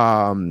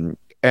 and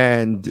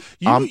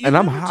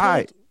I'm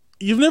high.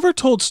 You've never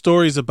told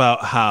stories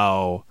about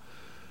how,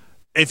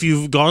 if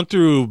you've gone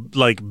through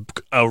like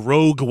a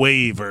rogue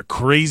wave or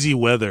crazy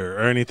weather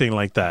or anything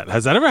like that,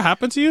 has that ever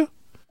happened to you?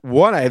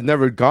 One, I've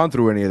never gone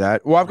through any of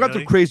that. Well, I've gone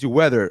through crazy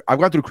weather.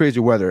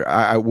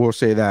 I will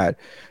say that.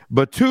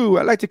 But two,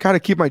 I like to kind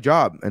of keep my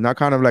job and not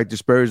kind of like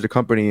disparage the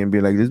company and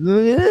be like,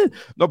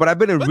 no, but I've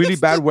been in really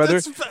bad weather.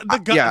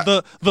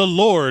 The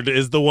Lord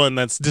is the one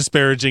that's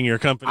disparaging your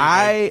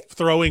company.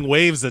 Throwing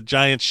waves at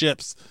giant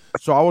ships.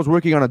 So I was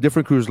working on a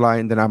different cruise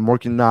line than I'm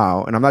working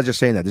now. And I'm not just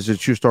saying that. This is a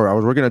true story. I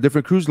was working on a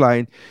different cruise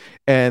line,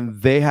 and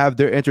they have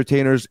their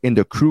entertainers in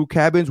the crew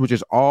cabins, which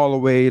is all the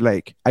way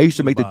like, I used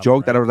to make the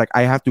joke that I was like,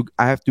 I have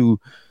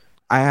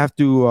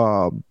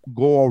to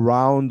go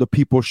around the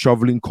people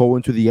shoveling coal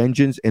into the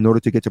engines in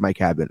order to get to my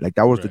cabin. Like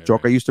that was the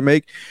joke I used to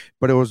make,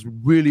 but it was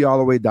really all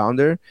the way down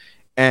there.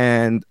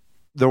 And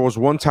there was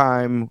one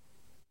time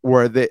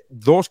where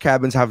those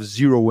cabins have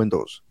zero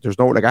windows. There's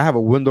no, like I have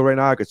a window right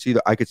now. I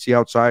could see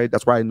outside.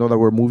 That's why I know that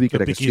we're moving,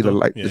 because I can see the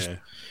light.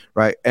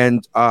 Right.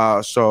 And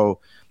so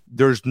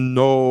there's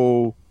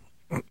no,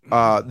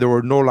 there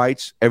were no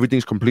lights.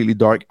 Everything's completely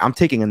dark. I'm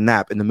taking a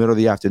nap in the middle of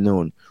the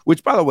afternoon,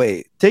 which, by the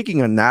way,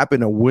 taking a nap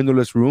in a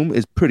windowless room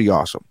is pretty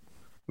awesome.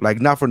 Like,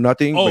 not for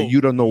nothing, but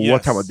you don't know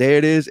what time of day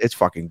it is. It's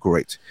fucking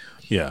great.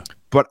 Yeah.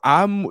 But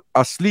I'm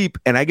asleep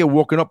and I get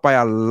woken up by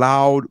a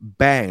loud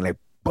bang, like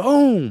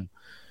boom.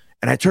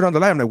 And I turn on the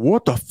light. I'm like,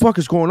 what the fuck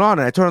is going on?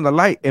 And I turn on the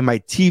light and my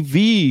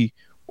TV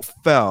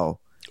fell.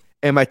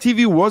 And my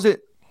TV wasn't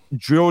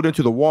drilled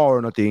into the wall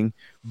or nothing,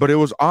 but it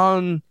was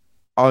on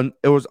one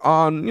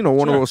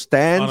of those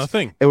stands. On a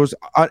thing. It was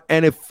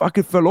and it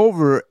fucking fell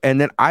over. And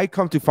then I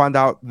come to find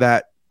out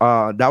that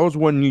that was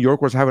when New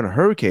York was having a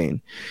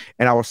hurricane,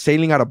 and I was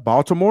sailing out of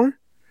Baltimore.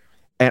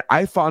 And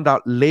I found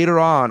out later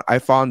on,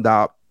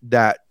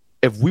 that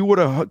if we would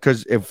have,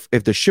 because if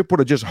the ship would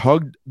have just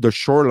hugged the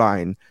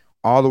shoreline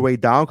all the way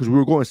down, because we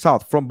were going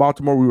south from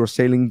Baltimore, we were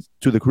sailing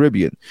to the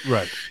Caribbean.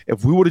 Right.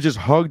 If we would have just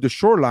hugged the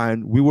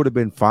shoreline, we would have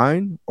been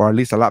fine, or at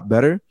least a lot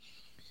better.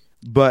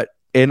 But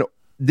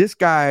this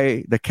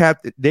guy, the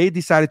captain, they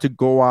decided to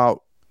go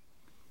out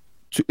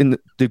to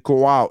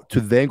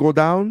then go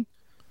down.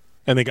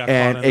 And they got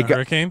caught in the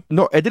hurricane?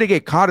 No, it didn't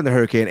get caught in the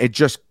hurricane. It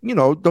just,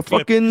 the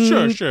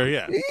fucking... Sure,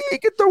 yeah. You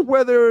get the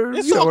weather...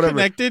 It's all whatever.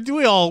 Connected.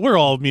 We're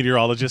all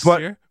meteorologists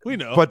here. We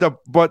know.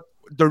 But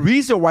the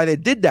reason why they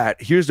did that,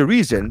 here's the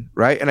reason,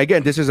 right? And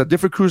again, this is a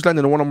different cruise line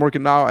than the one I'm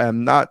working now.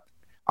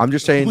 I'm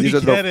just saying these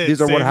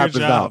are what happens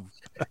now.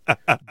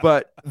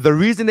 But the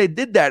reason they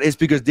did that is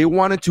because they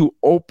wanted to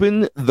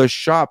open the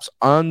shops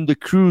on the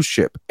cruise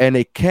ship, and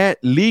they can't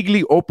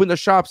legally open the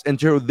shops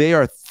until they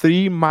are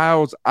 3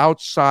 miles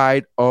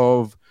outside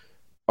of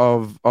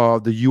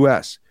the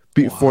U.S.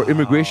 For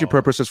immigration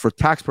purposes, for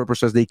tax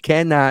purposes. They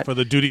cannot for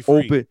the duty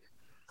free open.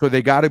 So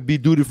they got to be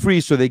duty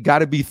free. So they got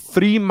to be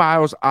 3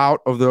 miles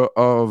out of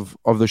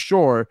the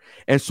shore.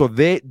 And so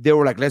they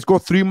were like, let's go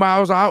 3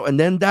 miles out and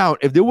then down.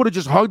 If they would have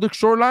just hugged the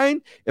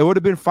shoreline, it would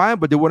have been fine,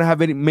 but they wouldn't have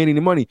made any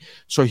money.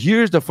 So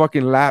here's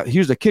the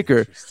here's the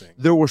kicker.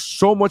 There was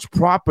so much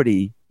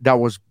property that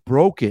was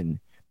broken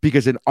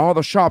because in all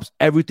the shops,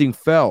 everything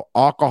fell.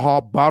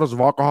 Bottles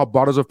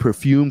of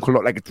perfume,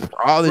 like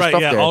all this stuff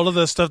there. All of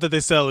the stuff that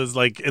they sell is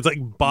like, it's like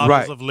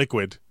bottles of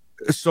liquid.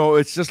 So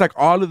it's just like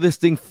all of this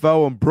thing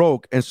fell and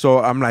broke, and so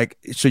I'm like,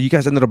 so you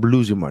guys ended up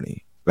losing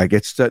money. Like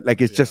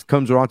just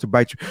comes around to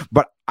bite you.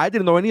 But I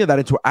didn't know any of that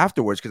until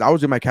afterwards, because I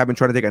was in my cabin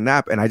trying to take a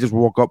nap, and I just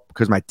woke up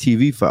because my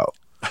TV fell,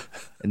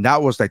 and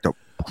that was like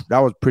that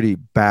was pretty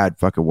bad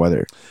fucking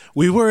weather.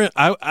 We were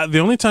the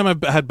only time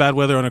I had bad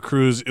weather on a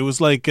cruise. It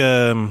was like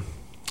I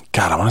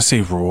want to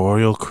say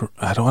Royal.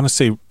 I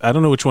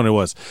don't know which one it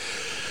was.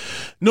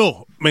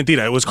 No,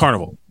 mentira, it was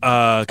Carnival.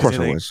 Of course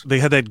it was. They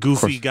had that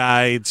goofy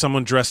guy,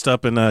 someone dressed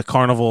up in a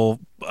Carnival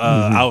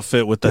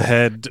outfit with the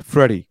head.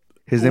 Freddie.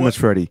 His name is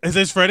Freddie. His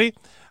name's Freddie?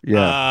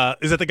 Yeah.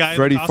 Is that the guy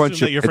Freddie in the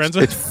costume that you're friends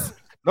with?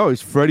 No,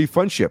 it's Freddie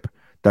Funship.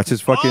 That's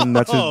his fucking,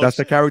 that's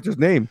the character's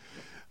name.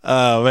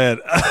 Oh, man.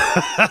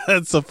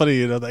 That's so funny,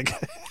 you know that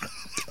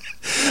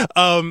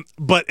guy.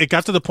 But it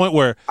got to the point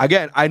where...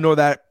 Again, I know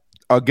that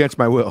against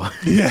my will.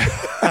 Yeah.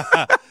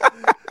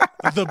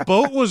 the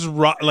boat was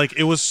like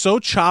it was so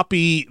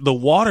choppy. The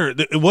water,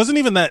 it wasn't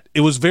even that.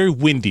 It was very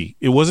windy.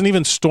 It wasn't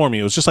even stormy.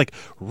 It was just like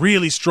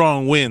really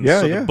strong winds.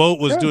 Yeah, so yeah, the boat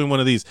was doing one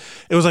of these.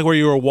 It was like where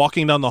you were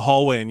walking down the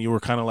hallway and you were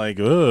kind of like,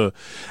 ugh.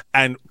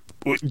 And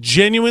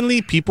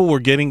genuinely, people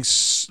were getting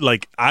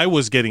like I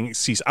was getting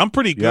seasick. I'm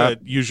pretty good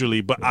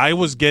usually, but I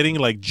was getting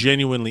like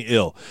genuinely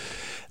ill.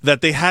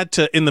 That they had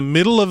to, in the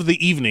middle of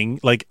the evening,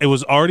 like it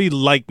was already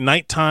like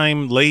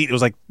nighttime late. It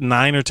was like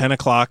 9 or 10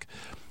 o'clock.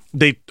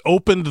 They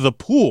opened the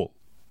pool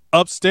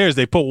upstairs.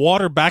 They put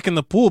water back in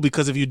the pool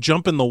because if you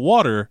jump in the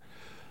water,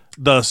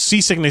 the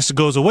seasickness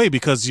goes away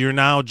because you're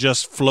now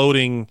just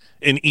floating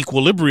in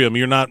equilibrium.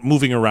 You're not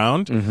moving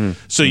around.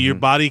 So your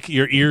body,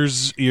 your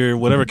ears, your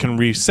whatever can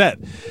reset.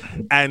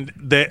 And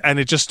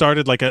it just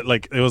started like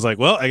it was like,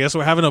 well, I guess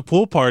we're having a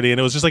pool party. And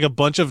it was just like a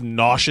bunch of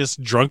nauseous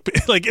drunk,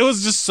 like it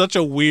was just such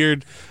a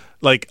weird,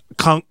 like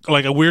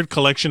a weird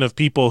collection of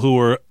people who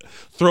were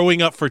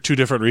throwing up for two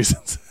different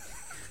reasons.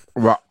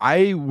 Well,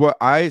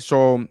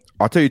 so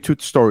I'll tell you two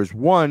stories.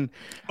 One,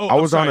 I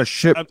was on a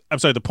ship. I'm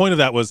sorry. The point of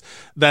that was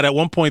that at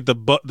one point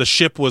the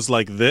ship was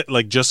like this,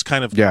 like just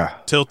kind of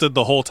tilted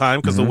the whole time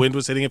because the wind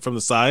was hitting it from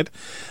the side.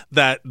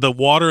 That the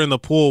water in the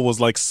pool was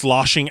like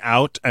sloshing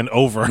out and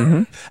over,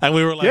 and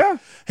we were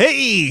like,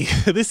 "Hey,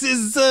 this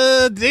is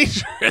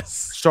dangerous."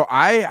 So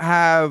I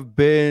have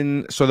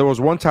been. So there was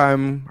one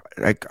time,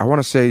 like I want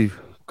to say a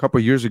couple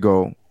of years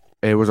ago,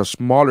 it was a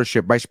smaller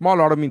ship. By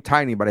small, I don't mean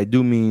tiny, but I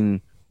do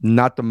mean.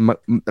 Not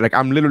like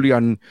I'm literally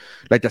on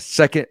like the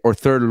second or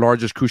third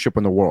largest cruise ship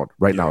in the world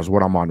right now is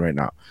what I'm on right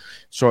now.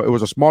 So it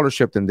was a smaller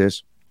ship than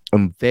this.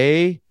 And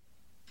I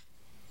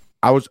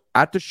was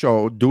at the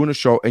show doing a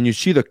show and you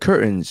see the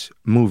curtains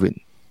moving.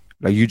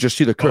 Like you just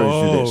see the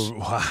curtains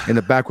do this in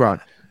the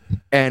background.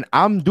 And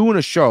I'm doing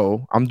a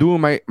show. I'm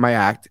doing my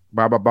act,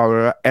 blah, blah, blah,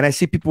 blah, and I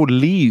see people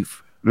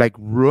leave, like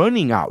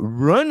running.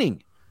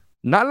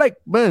 Not like,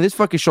 man, this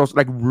fucking show's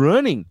like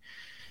running.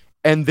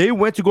 And they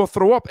went to go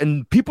throw up,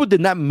 and people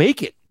did not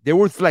make it. They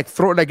were like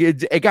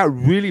it got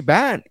really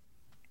bad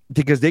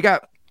because they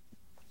got.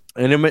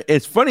 And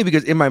it's funny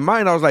because in my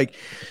mind I was like,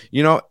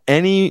 you know,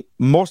 any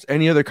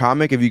other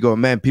comic, if you go,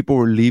 man, people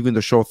were leaving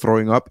the show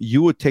throwing up,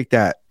 you would take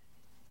that,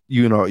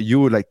 you know, you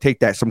would like take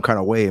that some kind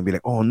of way and be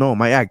like, oh no,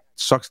 my act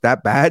sucks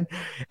that bad.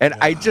 And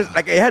I just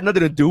like it had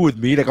nothing to do with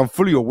me. Like I'm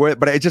fully aware,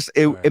 but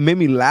it made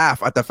me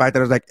laugh at the fact that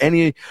I was like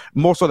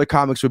most other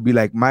comics would be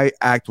like, my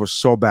act was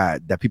so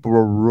bad that people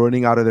were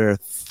running out of there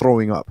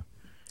throwing up.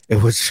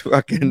 It was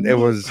fucking. It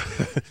was.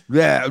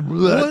 Yeah.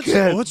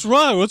 What's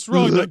wrong?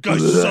 That guy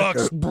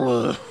sucks.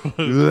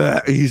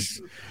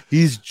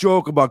 He's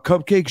joke about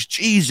cupcakes.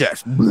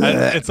 Jesus.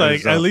 It's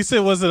like at least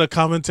it wasn't a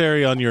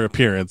commentary on your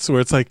appearance,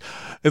 where it's like,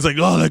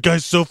 oh, that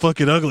guy's so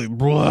fucking ugly.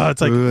 It's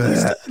like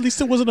at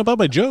least it wasn't about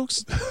my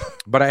jokes.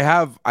 But I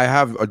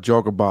have a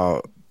joke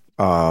about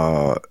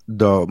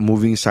the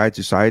moving side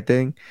to side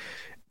thing.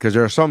 Because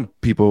there are some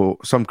people,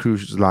 some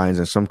cruise lines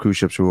and some cruise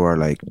ships who are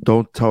like,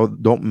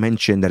 don't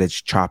mention that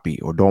it's choppy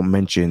or don't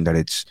mention that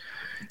it's.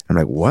 I'm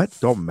like, what?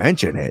 Don't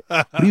mention it.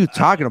 What are you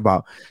talking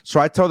about?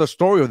 So I tell the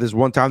story of this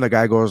one time. The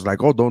guy goes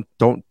like, oh,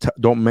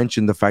 don't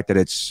mention the fact that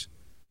it's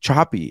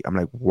choppy. I'm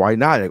like, why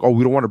not? Like, oh,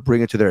 we don't want to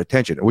bring it to their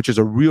attention, which is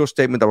a real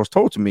statement that was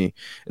told to me.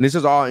 And this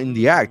is all in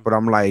the act, but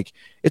I'm like,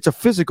 it's a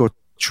physical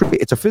trait.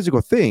 It's a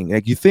physical thing.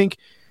 Like you think.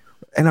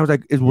 And I was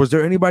like, was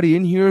there anybody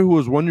in here who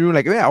was wondering?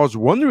 Like, yeah, I was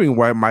wondering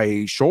why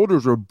my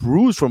shoulders were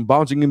bruised from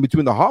bouncing in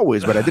between the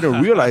hallways, but I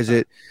didn't realize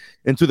it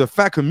until the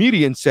fat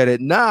comedian said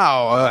it.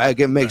 Now I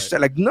can make sense.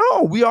 Like,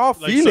 no, we all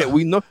feel it.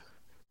 We know.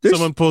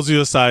 Someone pulls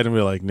you aside and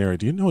be like, Neri,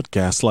 do you know what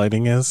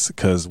gaslighting is?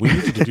 Because we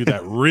need you to do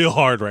that real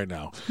hard right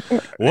now.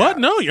 What?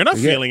 No, you're not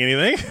feeling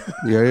anything.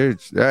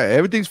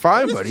 Everything's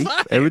fine, buddy.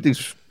 Fine.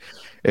 Everything's.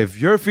 If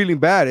you're feeling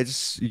bad,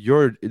 this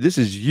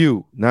is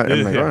you. Not.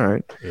 I'm like, all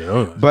right.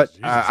 Yeah, but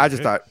I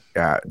just thought.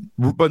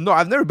 But no,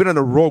 I've never been on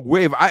a rogue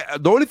wave.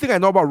 The only thing I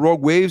know about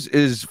rogue waves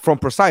is from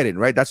Poseidon,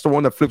 right? That's the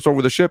one that flips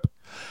over the ship.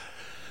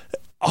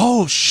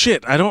 Oh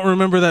shit! I don't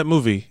remember that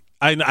movie.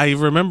 I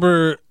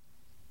remember.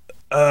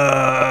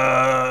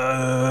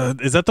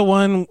 Is that the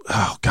one?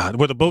 Oh god,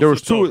 where the boat? There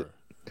was two. Over?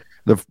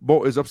 The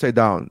boat is upside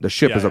down. The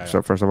ship is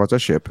upside. First of all, it's a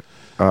ship.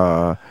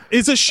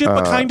 Is a ship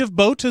a kind of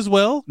boat as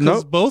well?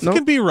 No, both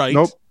can be right.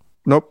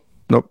 Nope.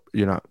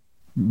 You're not.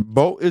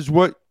 Boat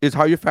is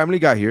how your family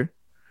got here.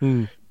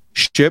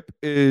 Ship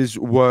is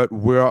what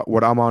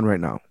I'm on right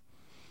now.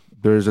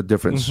 There's a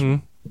difference,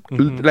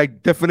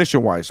 like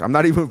definition wise. I'm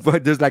not even.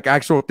 There's like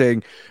actual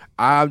thing.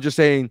 I'm just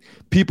saying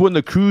people in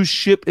the cruise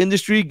ship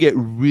industry get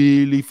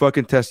really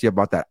fucking testy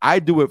about that. I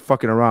do it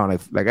fucking around.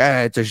 Like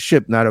it's a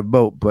ship, not a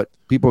boat. But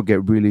people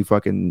get really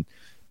fucking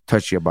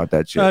touchy about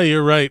that shit. Oh,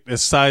 you're right.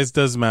 Size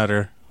does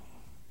matter.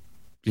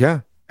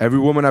 Yeah, every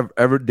woman I've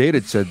ever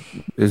dated said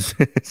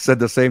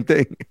the same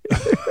thing.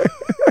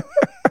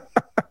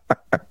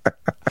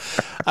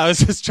 I was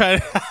just trying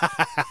to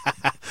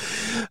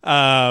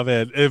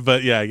man.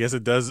 But yeah, I guess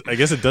it does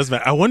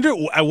matter. I wonder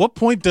at what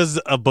point does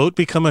a boat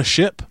become a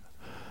ship?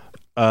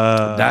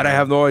 That I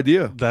have no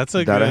idea. That's a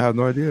that good, I have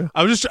no idea.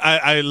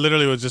 I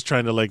literally was just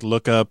trying to like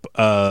look up.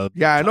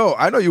 Yeah, I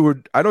know you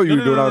were. I know you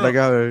were doing. I was like,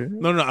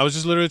 no. I was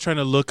just literally trying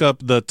to look up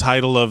the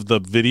title of the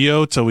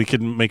video so we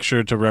can make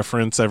sure to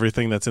reference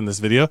everything that's in this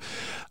video.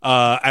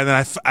 And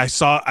then I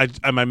saw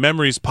my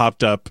memories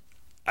popped up,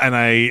 and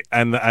I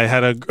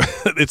had a.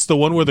 It's the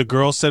one where the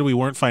girl said we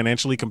weren't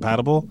financially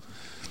compatible.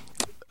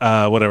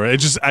 Whatever. I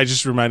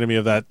just reminded me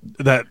of that.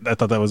 That I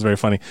thought that was very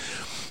funny.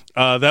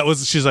 That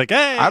was. She's like,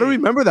 hey. I don't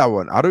remember that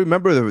one. I don't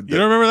remember the. You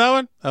don't remember that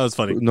one? That was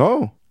funny.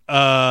 No.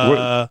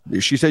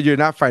 She said you're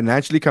not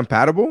financially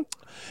compatible.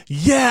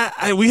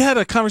 Yeah, we had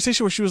a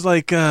conversation where she was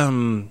like,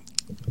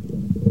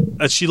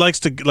 she likes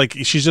to like.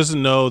 She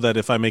doesn't know that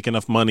if I make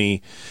enough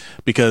money,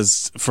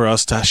 because for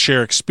us to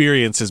share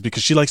experiences,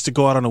 because she likes to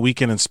go out on a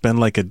weekend and spend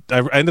like a.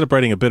 I ended up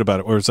writing a bit about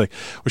it, where it's like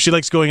where she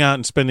likes going out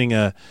and spending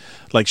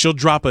like she'll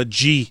drop a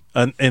G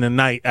in a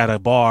night at a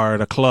bar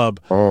at a club.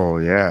 Oh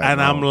yeah, and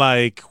I'm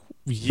like.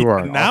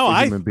 Now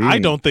I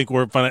don't think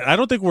we're fun. I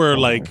don't think we're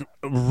like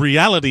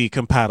reality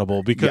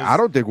compatible because I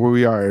don't think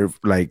we are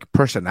like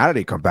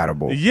personality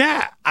compatible.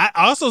 Yeah,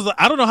 I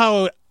don't know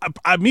how.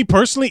 Me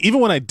personally, even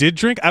when I did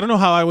drink, I don't know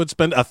how I would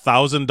spend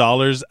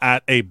 $1,000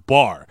 at a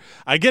bar.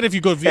 I get if you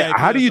go VIP.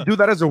 How do you do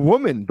that as a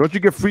woman? Don't you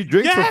get free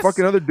drinks from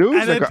fucking other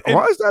dudes?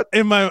 Why is that?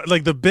 In my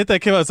like the bit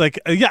that came out, it's like,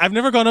 yeah, I've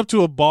never gone up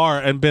to a bar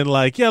and been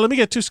like, yeah, let me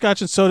get 2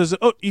 scotch and sodas.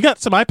 Oh, you got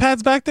some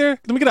iPads back there?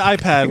 Let me get an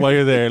iPad while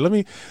you're there.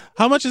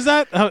 How much is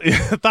that?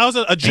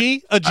 1,000 a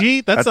G?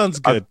 That sounds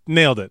good.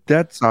 Nailed it.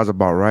 That sounds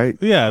about right.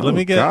 Yeah, let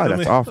me get. God,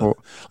 that's awful.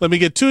 Let me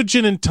get 2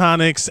 gin and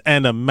tonics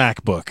and a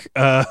MacBook.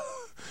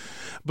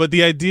 But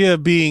the idea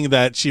being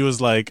that she was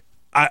like,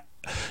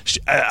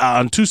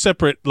 on 2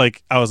 separate,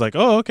 like, I was like,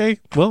 oh, okay,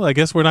 well, I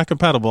guess we're not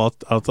compatible.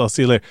 I'll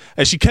see you later.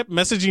 And she kept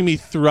messaging me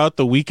throughout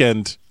the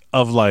weekend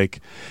of like,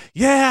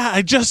 yeah,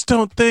 I just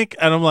don't think.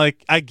 And I'm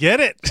like, I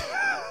get it.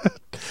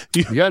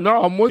 Yeah,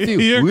 no, I'm with you.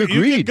 We agreed.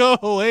 You can go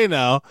away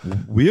now.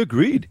 We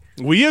agreed.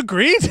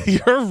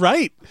 You're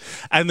right.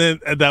 And then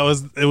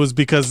it was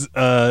because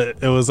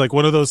it was like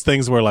one of those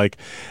things where like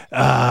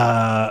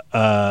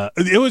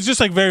it was just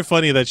like very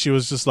funny that she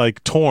was just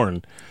like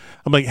torn.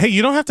 I'm like, hey,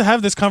 you don't have to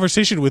have this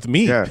conversation with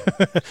me. Yeah.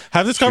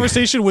 Have this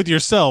conversation with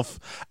yourself,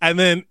 and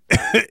then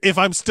if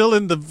I'm still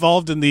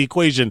involved in the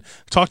equation,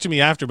 talk to me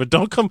after. But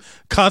don't come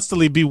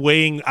constantly be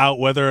weighing out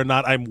whether or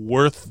not I'm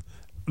worth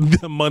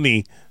the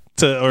money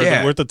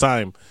worth the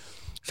time.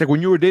 It's like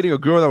when you were dating a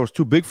girl that was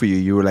too big for you.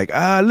 You were like,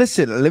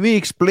 listen, let me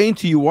explain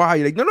to you why.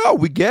 You're like, no,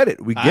 we get it.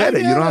 We get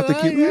it. You don't have to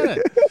keep it.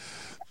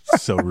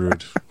 So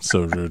rude.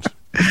 So rude.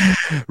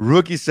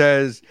 Rookie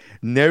says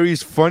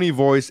Neri's funny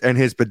voice and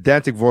his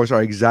pedantic voice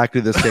are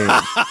exactly the same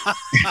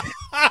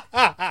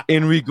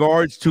in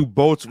regards to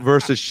boats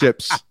versus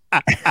ships.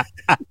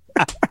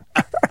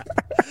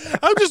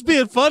 I'm just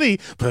being funny.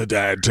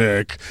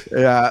 Pedantic.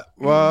 Yeah.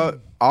 Well,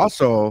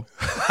 also,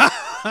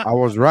 I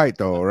was right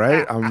though,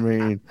 right? I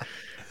mean,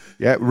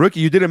 yeah, Rookie,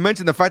 you didn't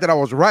mention the fact that I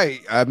was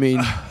right. I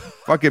mean,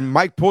 fucking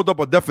Mike pulled up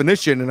a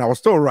definition and I was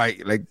still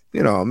right. Like,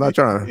 I'm not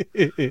trying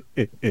to.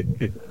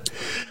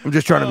 I'm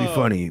just trying to be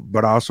funny,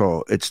 but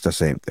also it's the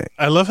same thing.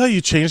 I love how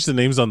you changed the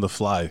names on the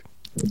fly.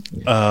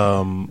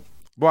 Well,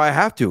 I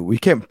have to. We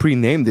can't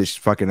pre-name this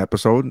fucking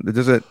episode. It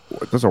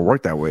doesn't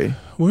work that way.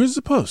 Where's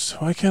the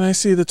post? Why can't I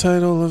see the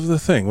title of the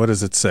thing? What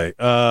does it say?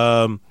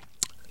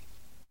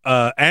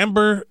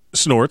 Amber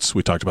snorts.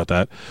 We talked about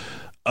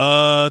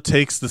that.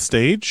 Takes the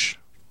stage.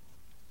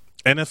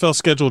 NFL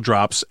schedule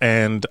drops,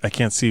 and I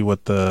can't see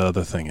what the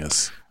other thing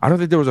is. I don't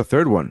think there was a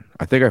third one.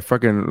 I think I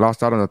fucking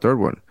lost out on the third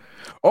one.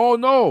 Oh,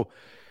 no.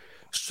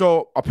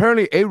 So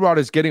apparently A-Rod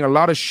is getting a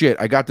lot of shit.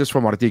 I got this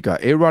from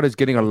Martica. A-Rod is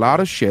getting a lot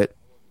of shit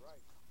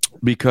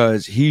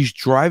because he's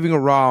driving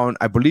around,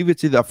 I believe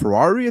it's either a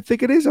Ferrari, I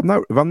think it is, if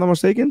I'm not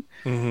mistaken,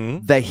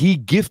 that he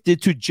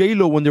gifted to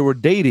J-Lo when they were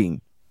dating.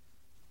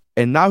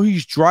 And now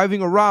he's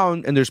driving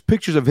around, and there's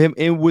pictures of him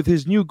with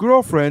his new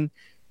girlfriend,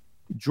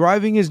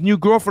 driving his new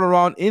girlfriend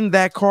around in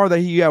that car that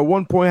he at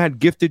one point had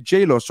gifted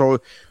J-Lo. So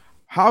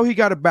how he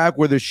got it back,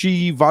 whether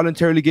she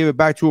voluntarily gave it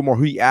back to him or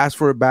he asked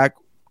for it back,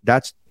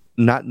 that's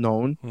not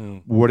known.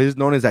 What is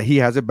known is that he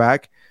has it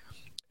back.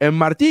 And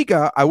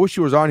Martica, I wish she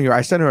was on here.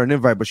 I sent her an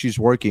invite, but she's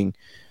working.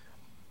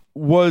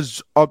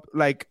 Was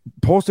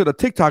posted a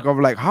TikTok of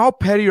like, how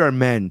petty are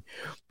men?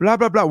 Blah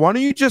blah blah. Why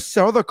don't you just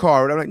sell the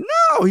car? And I'm like,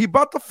 no, he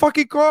bought the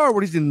fucking car.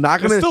 What is he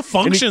not gonna? It still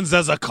functions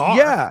as a car.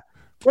 Yeah.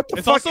 What the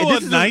it's fuck? also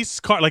a nice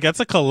car. Like, that's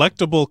a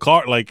collectible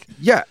car. Like,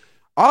 yeah.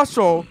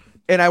 Also,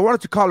 and I wanted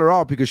to call her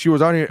out because she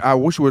was on here. I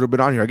wish she would have been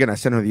on here again. I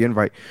sent her the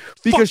invite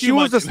because she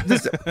was this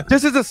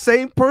is the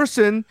same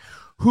person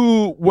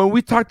who, when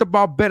we talked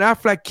about Ben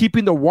Affleck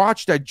keeping the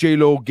watch that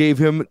J-Lo gave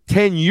him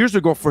 10 years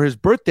ago for his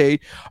birthday.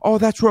 Oh,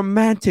 that's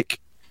romantic.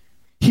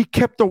 He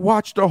kept the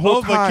watch the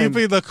whole time. But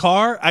keeping the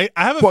car? I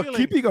have a feeling.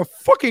 Keeping a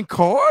fucking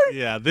car?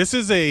 Yeah, this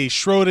is a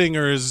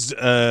Schrodinger's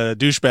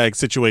douchebag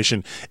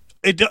situation.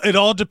 It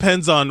all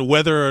depends on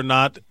whether or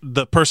not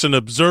the person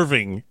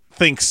observing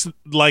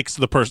likes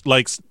the person,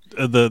 likes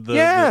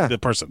the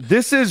person.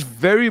 This is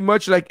very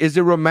much like, is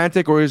it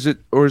romantic or is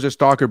it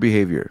stalker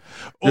behavior?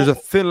 There's a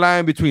thin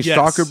line between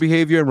stalker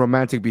behavior and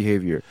romantic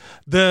behavior.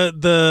 The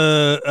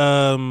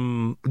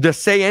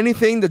say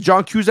anything, the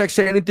John Cusack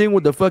say anything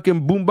with the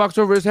fucking boombox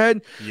over his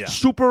head,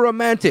 super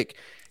romantic.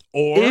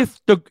 Or if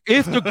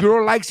the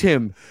girl likes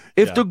him,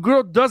 if the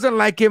girl doesn't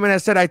like him, and I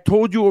said, I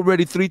told you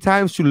already 3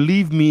 times to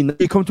leave me, and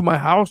you come to my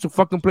house to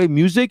fucking play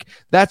music,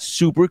 that's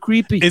super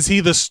creepy. Is he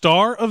the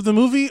star of the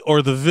movie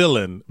or the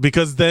villain?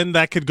 Because then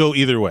that could go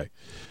either way.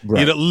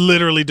 Right.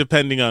 Literally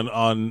depending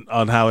on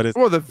how it is.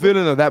 Well, the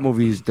villain of that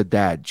movie is the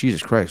dad.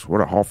 Jesus Christ,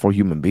 what a awful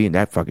human being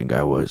that fucking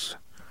guy was.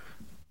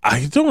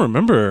 I don't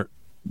remember.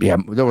 Yeah,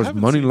 there was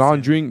money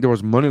laundering. There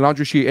was money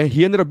laundering. And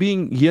he ended up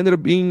being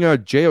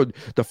jailed.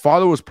 The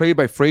father was played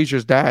by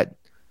Fraser's dad.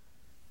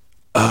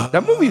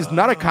 That movie is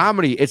not a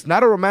comedy. It's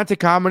not a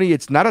romantic comedy.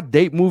 It's not a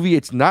date movie.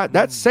 It's not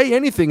that Say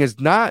Anything is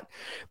not.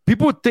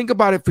 People think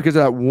about it because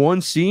of that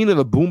one scene in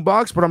the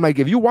boombox, but I'm like,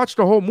 if you watch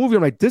the whole movie,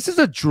 I'm like, this is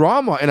a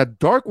drama and a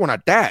dark one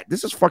at that.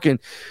 This is fucking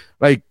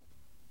like.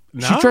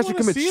 She tries to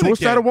commit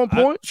suicide at one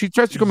point. She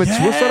tries to commit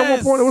suicide at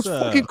one point. It was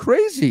fucking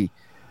crazy.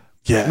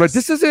 Yeah, but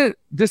this isn't.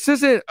 What's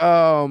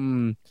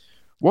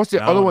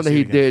the other one that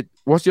he did?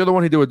 What's the other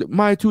one he did with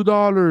My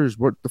 $2?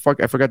 What the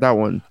fuck? I forgot that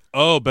one.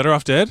 Oh, Better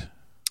Off Dead.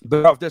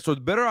 Better Off Dead. So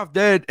Better Off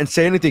Dead and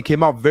Say Anything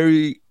came out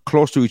very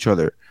close to each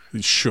other.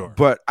 Sure.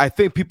 But I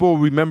think people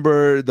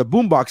remember the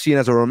boombox scene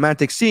as a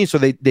romantic scene, so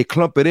they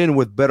clump it in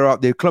with Better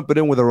Off. They clump it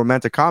in with a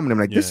romantic comedy. I'm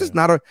like, this is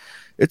not a.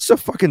 It's a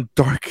fucking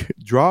dark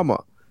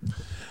drama.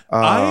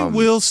 I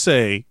will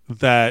say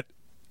that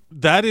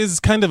is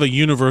kind of a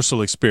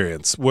universal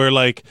experience where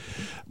like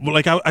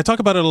I talk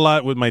about it a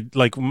lot with when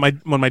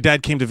my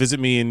dad came to visit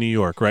me in New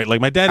York, right?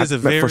 Like my dad is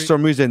for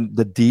some reason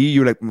the D,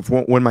 you like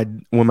when my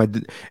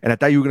and I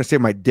thought you were gonna say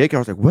my dick. I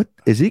was like, what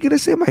is he gonna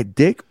say, my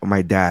dick or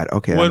my dad?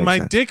 Okay. When my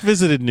dick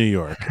visited New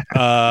York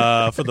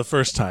for the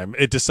first time,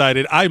 it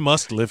decided I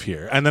must live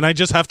here, and then I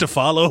just have to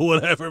follow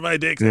whatever my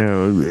dick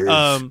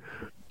says.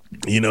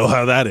 You know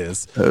how that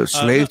is.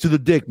 Slave to the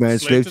dick, man.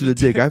 Slave to the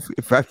dick. I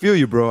feel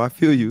you, bro. I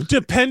feel you.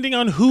 Depending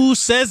on who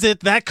says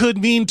it, that could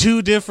mean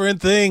 2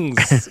 different things.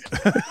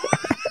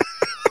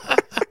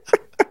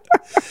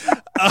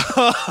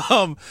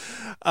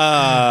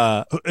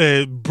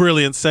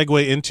 Brilliant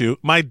segue into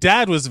my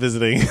dad was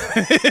visiting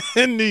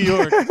in New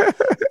York.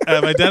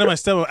 My dad and my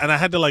stepmom, and I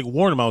had to like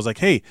warn him. I was like,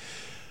 hey,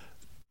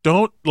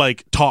 don't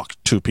like talk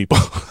to people.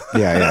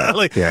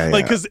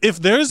 Because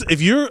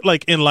if you're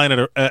like in line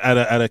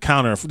at a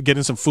counter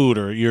getting some food,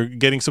 or you're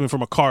getting something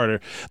from a cart,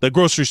 or the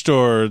grocery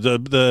store,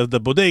 the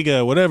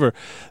bodega, whatever,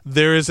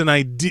 there is an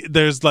idea.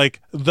 There's like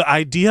the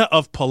idea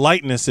of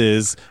politeness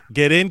is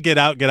get in, get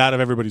out of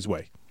everybody's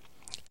way.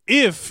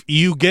 If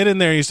you get in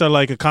there and you start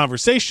like a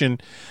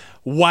conversation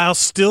while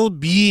still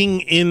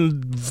being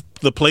in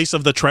the place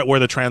of where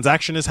the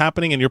transaction is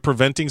happening, and you're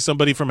preventing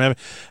somebody from having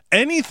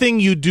anything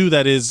you do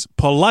that is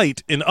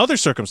polite in other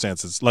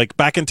circumstances, like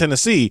back in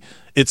Tennessee,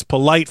 it's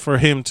polite for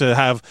him to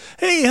have,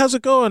 hey, how's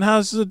it going?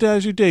 How's your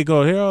day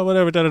going here? Or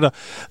whatever,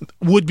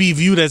 would be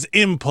viewed as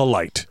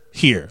impolite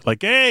here.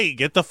 Like, hey,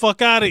 get the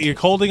fuck out of it. You're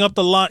holding up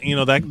the line. You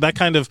know, that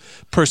kind of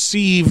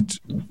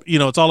perceived,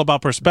 it's all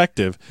about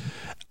perspective.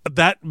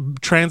 That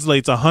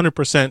translates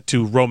 100%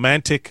 to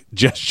romantic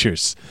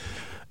gestures.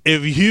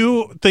 If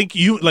you think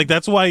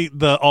that's why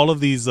all of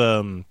these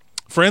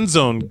friend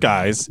zone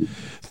guys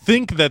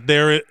think that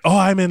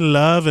I'm in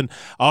love and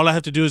all I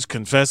have to do is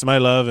confess my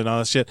love and all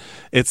that shit.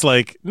 It's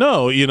like,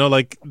 no,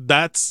 like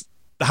that's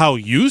how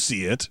you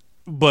see it,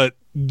 but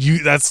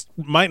that's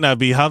might not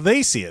be how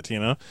they see it,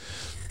 and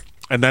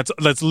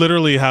that's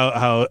literally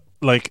how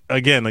like,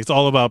 again, it's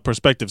all about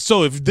perspective.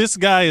 So if this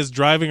guy is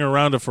driving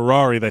around a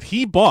Ferrari that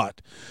he bought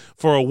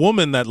for a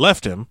woman that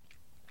left him,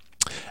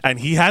 and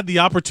he had the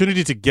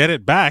opportunity to get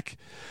it back,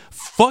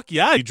 fuck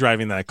yeah, you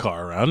driving that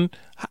car around.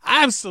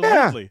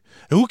 Absolutely.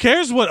 Yeah. Who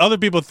cares what other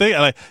people think?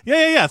 Like,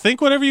 yeah. Think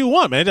whatever you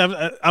want, man.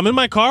 I'm in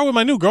my car with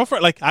my new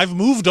girlfriend. Like, I've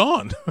moved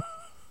on.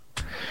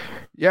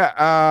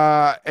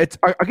 Yeah, it's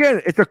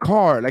a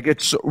car. Like,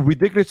 it's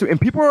ridiculous,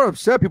 and people are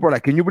upset. People are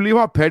like, "Can you believe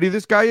how petty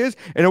this guy is?"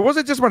 And it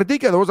wasn't just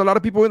Martica. There was a lot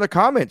of people in the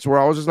comments where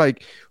I was just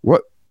like,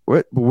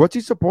 What's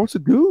he supposed to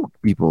do,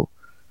 people?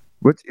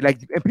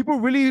 And people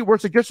really were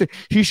suggesting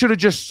he should have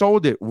just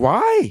sold it.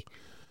 Why?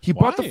 He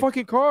bought the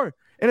fucking car,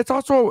 and it's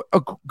also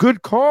a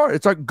good car.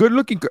 It's a good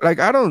looking. Like,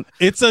 I don't.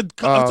 It's a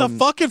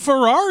fucking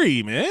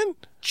Ferrari, man.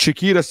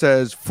 Chiquita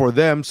says, for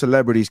them,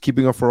 celebrities,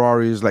 keeping a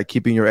Ferrari is like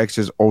keeping your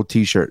ex's old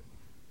T-shirt.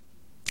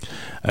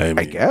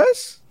 I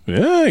guess.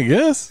 Yeah, I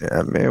guess.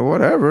 Yeah, man,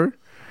 whatever.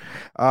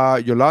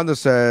 Yolanda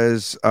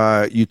says,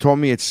 you told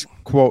me it's,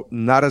 quote,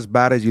 not as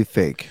bad as you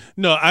think.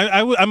 No,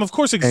 I'm of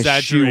course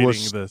exaggerating and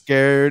she was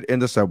scared in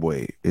the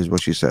subway, is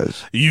what she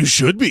says. You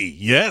should be.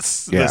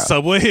 Yes. Yeah. The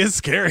subway is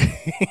scary.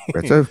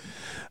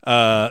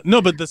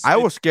 No, but I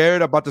was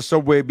scared about the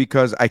subway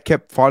because I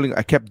kept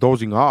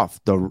dozing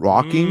off, the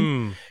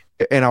rocking.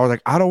 And I was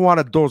like, I don't want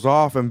to doze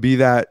off and be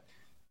that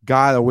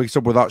guy that wakes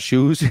up without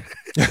shoes.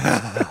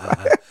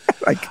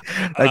 like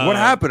what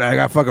happened? I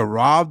got fucking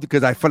robbed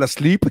because I fell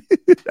asleep.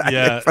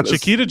 Yeah,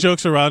 Chiquita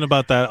jokes around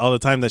about that all the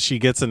time, that she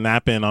gets a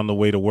nap in on the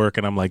way to work,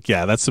 and I'm like,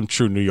 yeah, that's some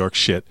true New York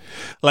shit.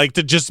 Like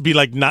to just be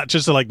like not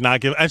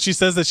give. And she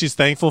says that she's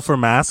thankful for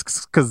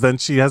masks because then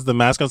she has the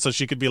mask on, so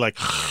she could be like,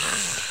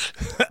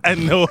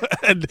 and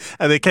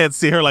they can't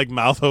see her like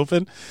mouth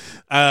open.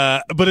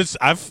 But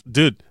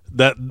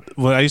that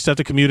when I used to have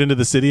to commute into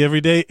the city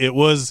every day, it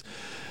was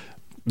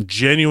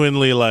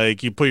genuinely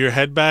like you put your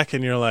head back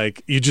and you're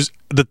like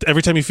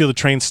every time you feel the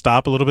train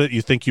stop a little bit,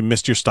 you think you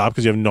missed your stop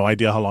because you have no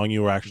idea how long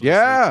you were actually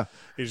asleep.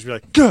 You just be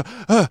like,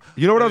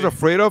 you know what I was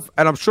afraid of,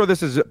 and I'm sure this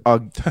has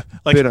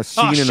been a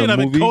scene in a I'm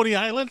movie. in Coney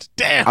Island.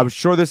 Damn, I'm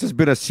sure this has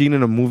been a scene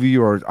in a movie,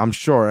 or I'm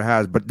sure it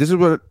has. But this is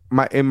what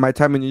in my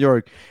time in New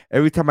York,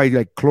 every time I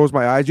like close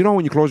my eyes, you know,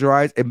 when you close your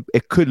eyes,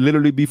 it could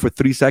literally be for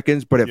 3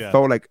 seconds, but it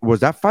felt like,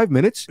 was that 5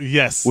 minutes?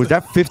 Yes. Was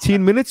that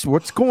 15 minutes?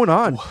 What's going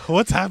on?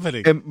 What's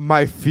happening? And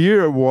my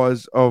fear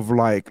was of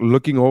like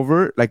looking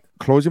over, like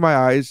closing my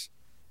eyes,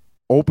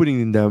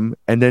 opening them,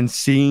 and then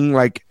seeing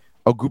like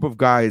a group of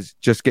guys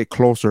just get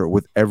closer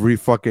with every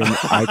fucking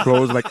eye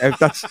closed. Like if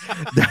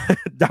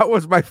that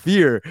was my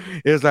fear.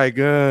 It's like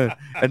and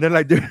then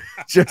like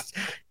just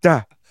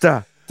da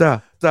da da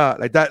da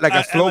like that, like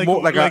a slow mo,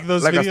 like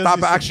a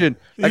stop action,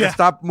 like a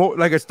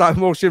stop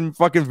motion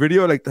fucking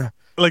video, like that.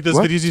 Like those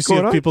videos you see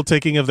of people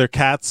taking of their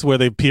cats where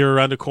they peer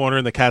around a corner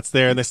and the cat's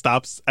there and they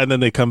stops and then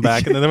they come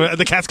back and then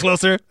the cat's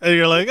closer and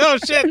you're like, oh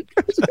shit.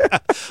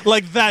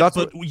 Like that,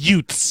 but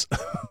youths.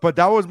 But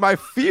that was my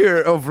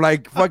fear of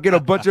like fucking a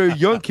bunch of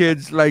young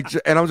kids, like,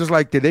 and I was just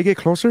like, did they get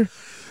closer?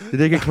 Did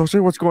they get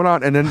closer? What's going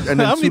on? And then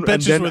how many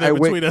benches were there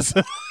between us?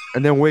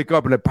 And then wake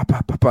up and like pop,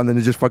 pop, pop, and then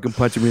they just fucking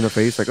punching me in the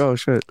face, like, oh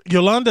shit.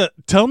 Yolanda,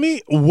 tell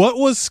me what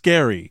was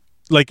scary.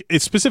 Like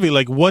it's specifically,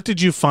 like what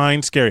did you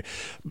find scary?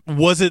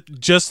 Was it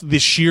just the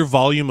sheer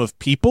volume of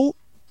people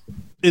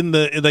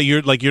that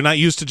you're not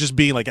used to just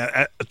being like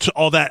to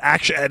all that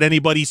action at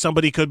anybody?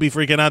 Somebody could be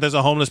freaking out. There's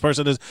a homeless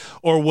person,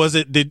 or was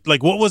it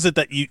what was it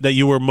that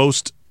you were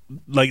most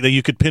like that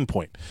you could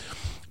pinpoint?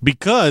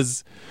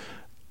 Because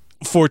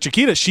for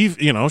Chiquita,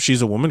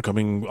 she's a woman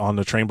coming on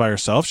the train by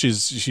herself.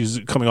 She's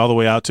coming all the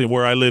way out to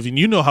where I live, and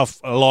you know how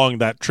long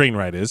that train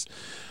ride is.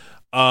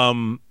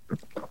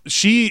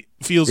 She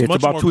feels it's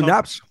much about more 2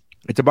 naps.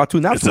 It's about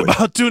 2 naps. It's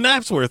about 2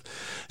 naps worth.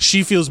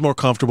 She feels more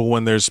comfortable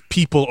when there's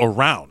people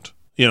around,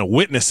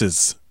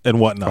 witnesses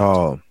and whatnot.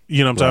 Oh,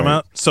 you know what I'm talking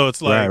about? So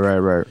it's like,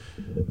 right.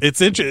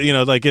 It's interesting,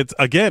 like it's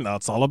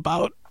all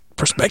about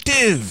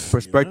perspective.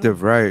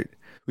 Perspective, right?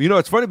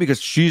 It's funny because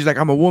she's like,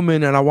 I'm a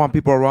woman and I want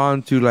people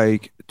around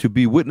to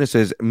be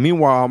witnesses.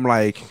 Meanwhile, I'm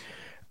like,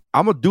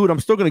 I'm a dude. I'm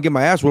still gonna get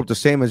my ass whooped the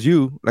same as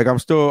you. Like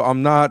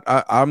I'm not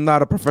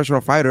a professional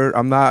fighter.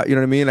 I'm not. You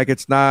know what I mean? Like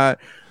it's not.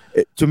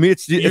 To me,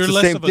 it's You're the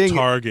less same of a thing.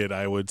 target,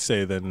 I would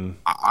say, than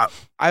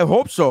I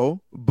hope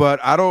so, but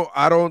I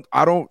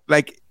don't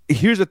like.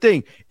 Here's the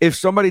thing: if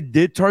somebody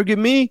did target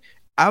me,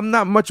 I'm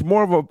not much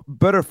more of a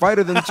better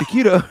fighter than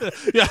Chiquita.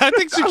 Yeah, I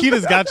think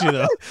Chiquita's got you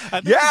though.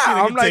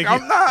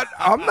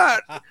 I'm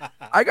not.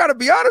 I gotta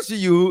be honest with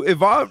you.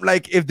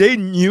 If they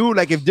knew,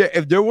 like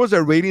if there was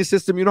a rating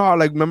system, you know how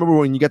like remember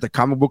when you get the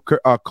comic book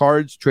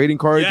cards, trading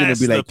cards, and it'd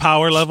be like the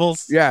power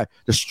levels. Yeah,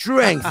 the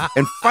strength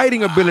and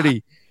fighting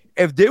ability.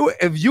 If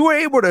you were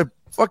able to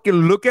fucking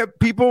look at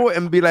people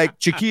and be like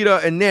Chiquita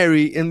and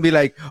Neri and be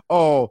like,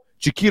 oh,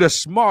 Chiquita's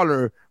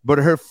smaller, but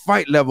her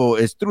fight level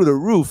is through the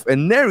roof.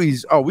 And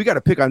Neri's, oh, we got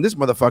to pick on this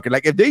motherfucker.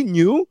 Like, if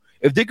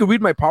they could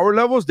read my power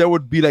levels, they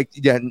would be like,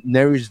 yeah,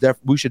 Neri's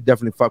we should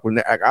definitely fuck with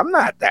Neri. Like, I'm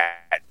not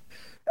that.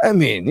 I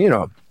mean,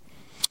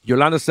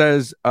 Yolanda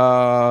says,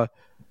 the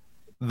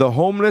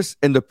homeless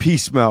and the pee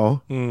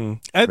smell.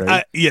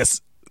 Right?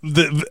 Yes.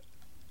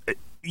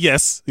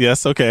 Yes.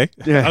 Okay.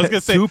 Yeah. I was gonna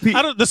say,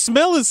 the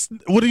smell is.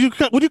 Would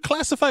you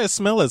classify a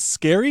smell as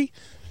scary?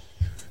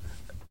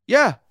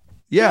 Yeah.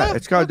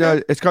 It's called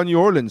New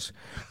Orleans.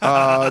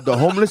 The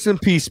homeless and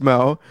pee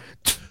smell.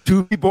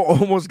 2 people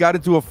almost got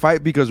into a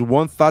fight because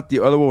one thought the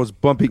other one was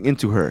bumping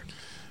into her.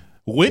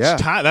 Which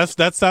time?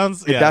 That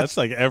sounds. Yeah, that's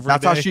like every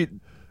day.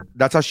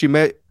 That's how she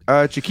met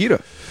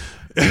Chiquita.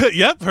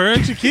 Yep, her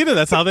and Chiquita.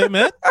 That's how they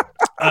met.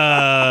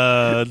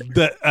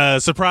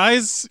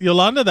 Surprise,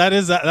 Yolanda.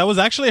 That was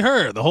actually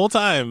her the whole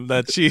time.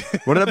 That she.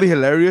 Wouldn't that be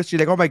hilarious? She's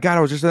like, "Oh my god,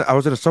 I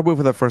was in a subway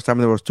for the first time,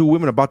 and there was 2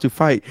 women about to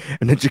fight,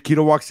 and then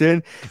Chiquita walks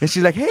in, and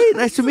she's like, "Hey,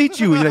 nice to meet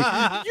you." And you're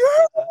like,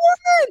 "You're the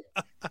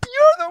woman.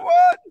 You're the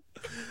one."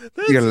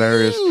 That's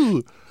hilarious.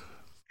 You.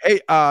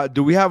 Hey,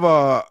 do we have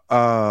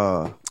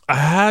I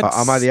had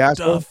am I the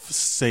asshole?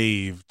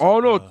 Saved. Oh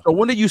no, the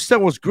one that you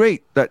sent was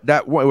great.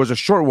 That one, it was a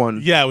short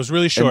one. Yeah, it was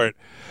really short.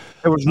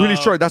 It was really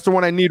short. That's the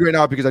one I need right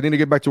now because I need to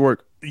get back to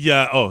work.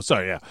 Yeah. Oh,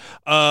 sorry. Yeah.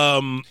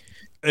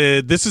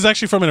 This is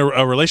actually from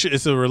a relation.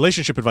 It's a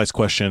relationship advice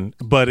question,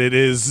 but it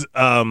is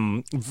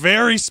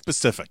very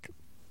specific.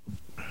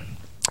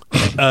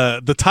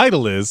 The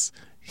title is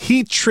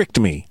 "He Tricked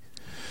Me."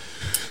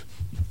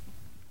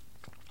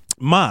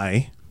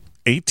 My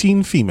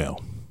 18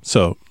 female.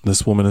 So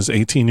this woman is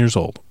 18 years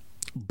old.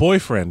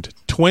 Boyfriend,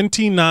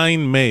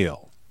 29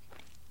 male.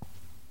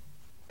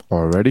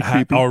 Already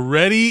creepy.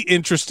 Already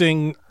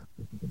interesting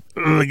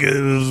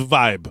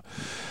vibe.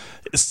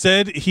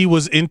 Said he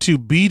was into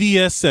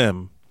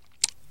BDSM.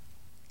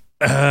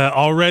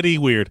 Already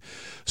weird.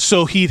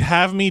 So he'd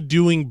have me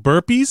doing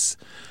burpees,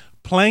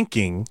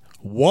 planking,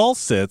 wall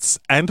sits,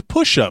 and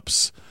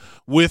push-ups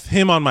with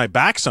him on my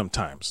back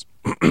sometimes.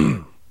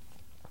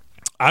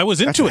 I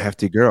was into That's a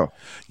hefty girl.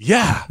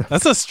 Yeah,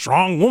 that's a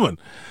strong woman.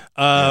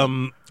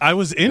 I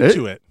was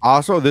into it.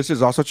 Also, this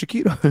is also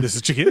Chiquito. This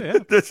is Chiquita, yeah.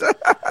 This is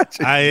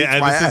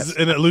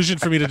an illusion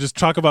for me to just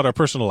talk about our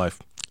personal life.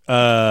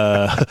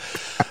 My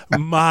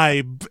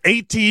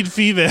 18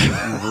 female,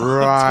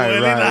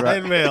 right.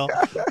 29 male.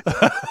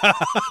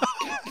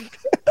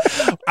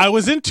 I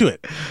was into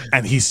it.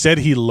 And he said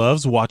he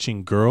loves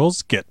watching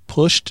girls get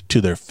pushed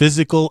to their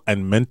physical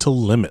and mental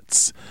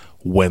limits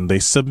when they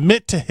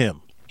submit to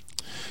him.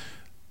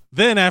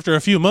 Then after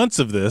a few months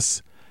of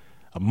this,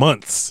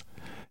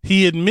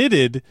 he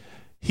admitted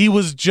he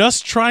was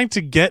just trying to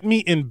get me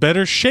in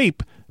better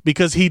shape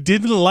because he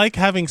didn't like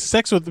having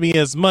sex with me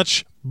as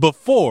much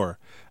before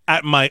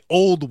at my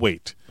old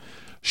weight.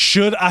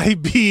 Should I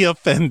be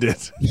offended?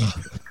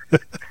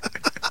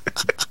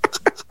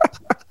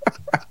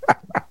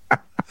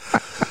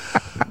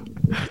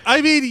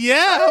 I mean,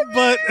 yeah,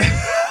 but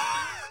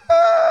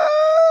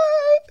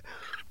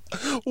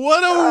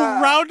what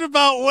a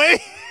roundabout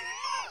way.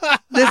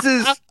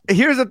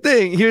 Here's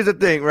the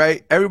thing,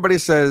 right? Everybody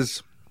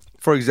says,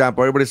 for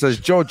example,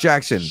 Joe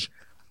Jackson,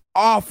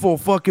 awful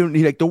fucking,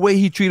 like the way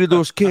he treated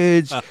those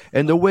kids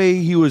and the way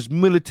he was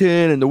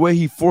militant and the way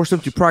he forced them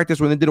to practice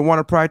when they didn't want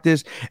to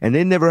practice, and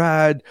they never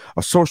had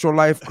a social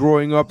life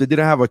growing up. They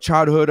didn't have a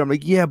childhood. I'm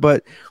like, yeah,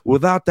 but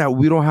without that,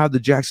 we don't have the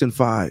Jackson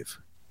 5.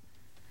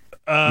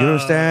 You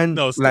understand?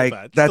 No, still like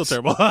bad. That's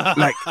still terrible.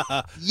 like,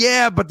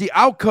 yeah, but the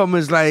outcome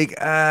is like,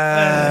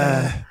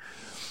 I'm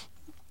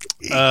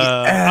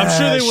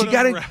sure they would.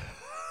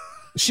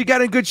 She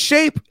got in good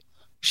shape.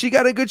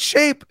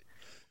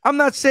 I'm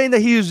not saying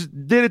that he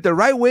did it the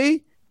right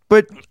way,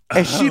 but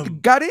she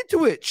got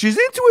into it. She's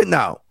into it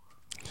now.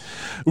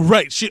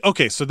 Right.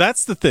 So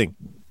that's the thing.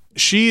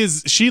 She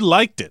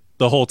liked it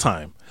the whole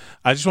time.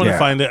 I just want to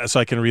find it so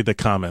I can read the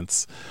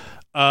comments.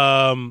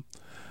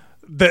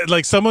 That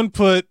like someone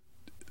put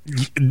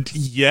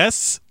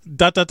yes ...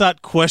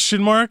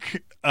 question mark.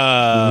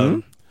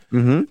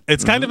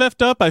 It's kind of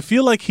effed up. I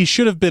feel like he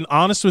should have been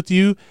honest with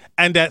you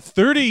and at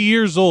 30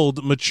 years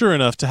old, mature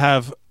enough to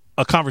have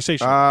a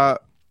conversation.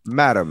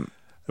 Madam,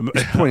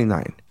 he's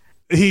 29.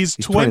 He's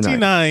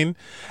 29,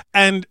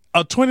 and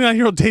a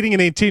 29-year-old dating an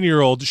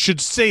 18-year-old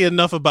should say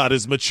enough about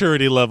his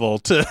maturity level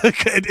to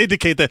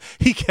indicate that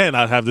he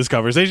cannot have this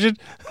conversation.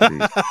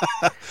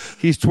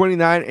 He's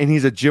 29 and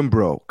he's a gym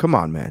bro. Come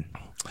on, man.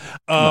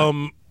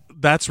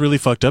 That's really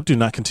fucked up. Do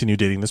not continue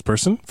dating this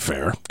person.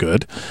 Fair.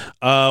 Good.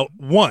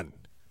 One,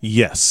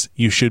 yes,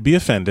 you should be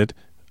offended.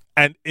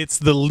 And it's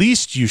the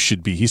least you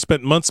should be. He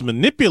spent months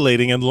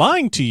manipulating and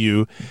lying to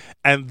you,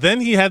 and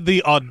then he had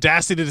the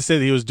audacity to say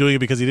that he was doing it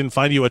because he didn't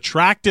find you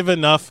attractive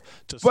enough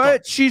to stop.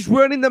 But she's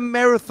running the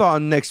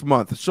marathon next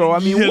month, so I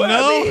mean,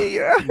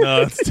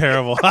 no, it's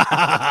terrible.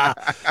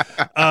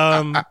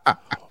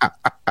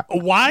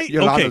 Why?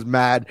 Yolana's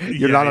mad.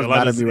 Yolana's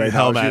mad at me right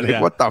now. She's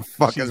like, what the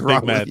fuck is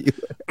wrong with you?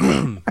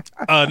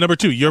 Number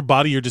two, your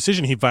body, your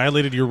decision. He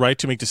violated your right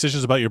to make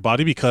decisions about your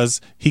body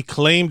because he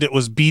claimed it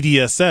was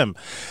BDSM.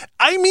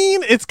 I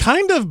mean, it's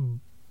kind of...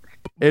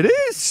 It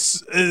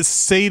is.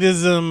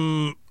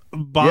 Sadism,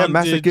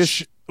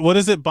 bondage. What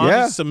is it?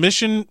 Bondage,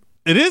 submission.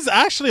 It is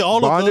actually all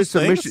bondage, of those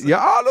submission. Things. Yeah,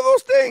 all of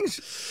those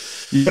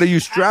things. You got to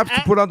use straps to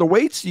put on the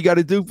weights. You got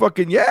to do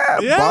fucking, yeah.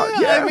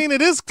 I mean,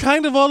 it is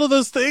kind of all of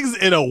those things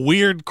in a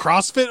weird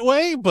CrossFit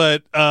way,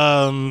 but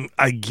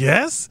I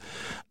guess...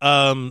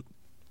 you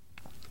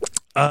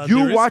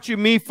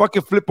watching me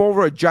fucking flip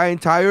over a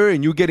giant tire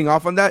and you getting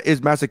off on that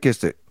is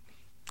masochistic.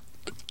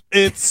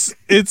 It's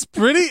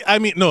pretty. I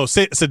mean, no,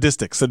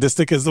 sadistic.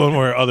 Sadistic is the one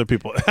where other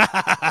people.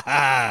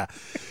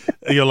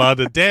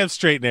 Yolanda, damn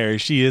straight Nary.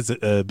 She is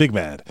big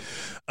mad.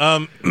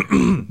 I'm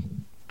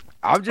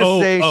just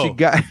saying she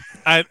got.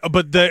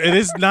 It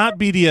is not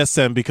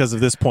BDSM because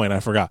of this point. I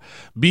forgot.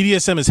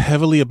 BDSM is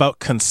heavily about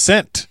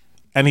consent,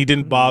 and he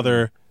didn't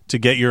bother to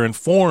get your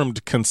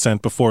informed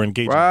consent before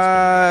engaging.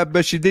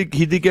 But he did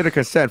get a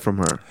consent from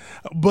her.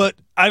 But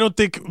I don't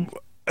think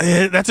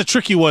that's a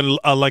tricky one.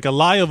 Like a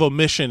lie of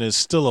omission is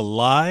still a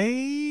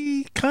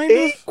lie, kind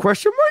of.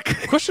 Question mark.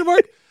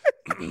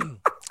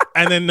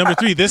 And then number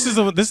three, this is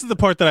the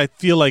part that I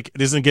feel like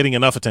it isn't getting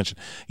enough attention.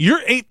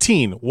 You're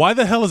 18. Why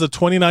the hell is a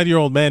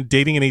 29-year-old man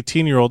dating an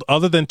 18-year-old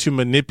other than to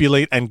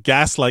manipulate and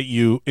gaslight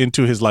you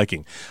into his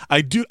liking?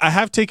 I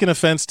have taken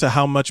offense to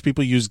how much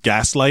people use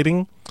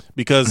gaslighting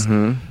because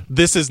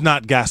this is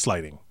not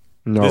gaslighting.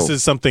 No. This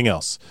is something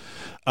else.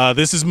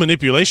 This is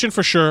manipulation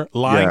for sure,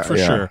 lying for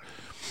sure.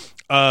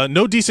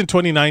 No decent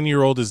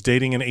 29-year-old is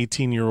dating an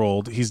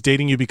 18-year-old. He's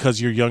dating you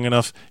because you're young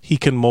enough. He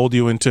can mold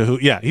you into who.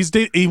 Yeah,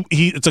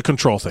 it's a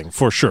control thing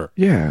for sure.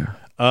 Yeah,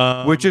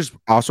 which is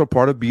also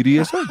part of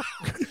BDSM.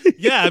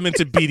 Yeah, I'm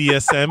into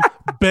BDSM,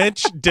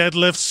 bench,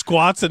 deadlift,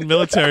 squats, and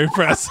military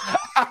press.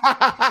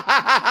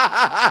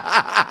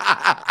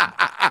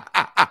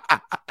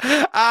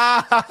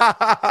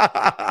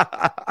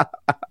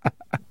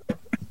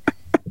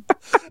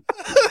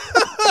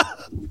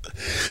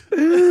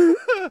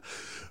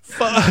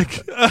 Fuck.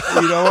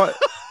 You know what?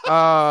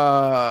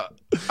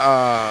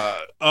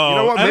 You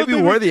know what? Maybe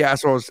we're the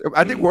assholes.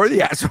 I think we're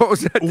the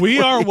assholes.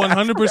 We are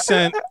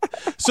 100%.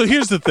 So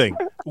here's the thing.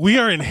 We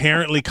are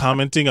inherently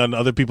commenting on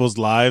other people's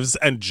lives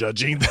and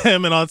judging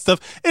them and all that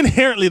stuff.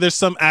 Inherently, there's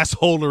some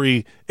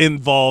assholery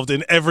involved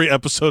in every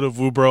episode of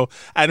Woobro,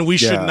 and we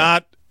should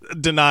not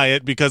deny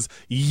it because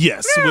we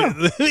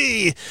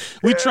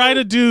try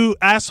to do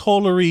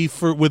assholery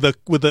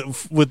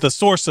with the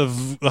source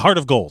of the heart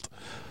of gold.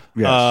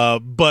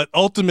 Yes. But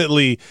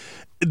ultimately,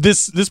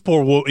 this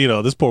poor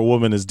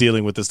woman is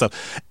dealing with this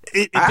stuff.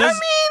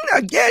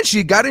 Again,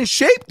 she got in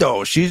shape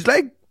though. She's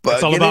like,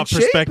 it's all about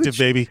perspective,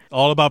 baby.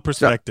 All about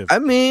perspective. I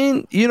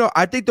mean,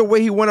 I think the way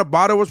he went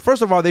about it was,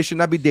 first of all, they should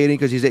not be dating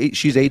because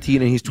she's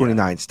 18 and he's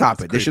 29. Stop it.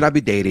 Creepy. They should not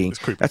be dating.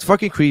 That's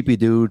fucking creepy,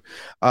 dude.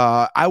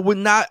 I would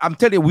not. I'm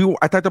telling you,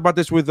 I talked about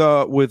this with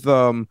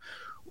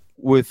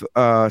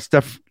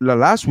Steph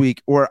last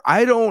week, where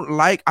I don't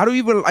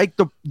even like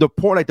the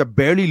porn, like the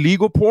barely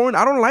legal porn.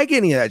 I don't like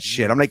any of that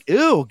shit. I'm like,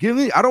 ew,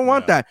 I don't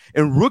want that.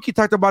 And Rookie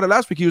talked about it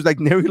last week. He was like,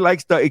 Neri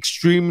likes the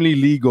extremely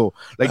legal.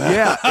 Like,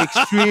 yeah,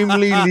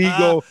 extremely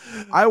legal.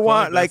 I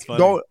want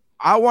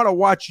I want to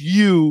watch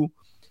you.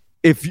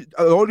 The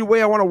only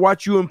way I want to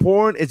watch you in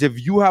porn is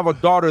if you have a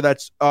daughter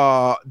that's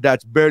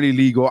barely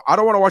legal. I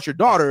don't want to watch your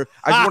daughter.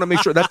 I just want to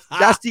make sure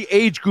that's the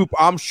age group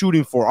I'm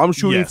shooting for. I'm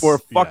shooting for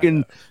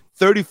fucking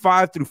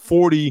 35 through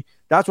 40.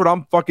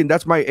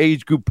 That's my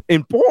age group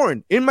in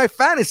porn. In my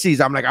fantasies,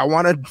 I'm like, I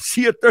want to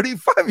see a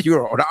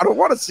 35-year-old. I don't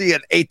want to see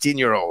an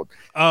 18-year-old.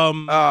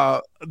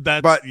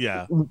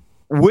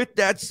 With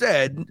that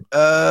said,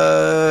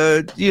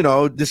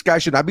 this guy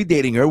should not be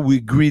dating her. We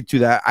agreed to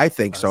that. I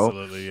think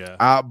Absolutely, so.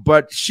 Yeah.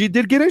 But she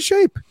did get in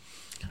shape.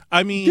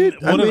 I mean,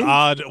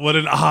 what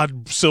an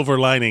odd silver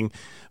lining.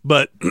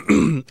 But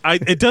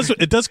it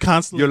does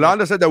constantly.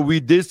 Yolanda said that we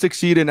did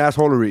succeed in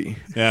assholery.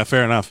 Yeah,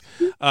 fair enough.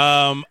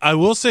 I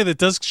will say that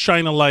does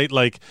shine a light.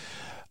 Like,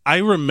 I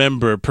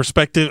remember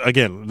perspective.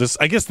 Again,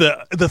 I guess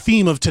the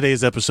theme of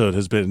today's episode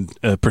has been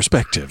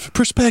perspective.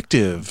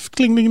 Perspective.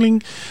 Cling,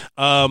 cling,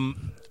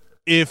 cling.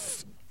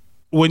 If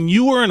when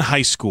you were in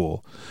high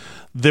school,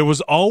 there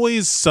was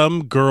always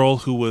some girl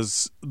who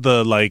was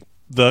the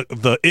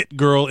it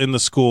girl in the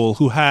school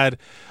who had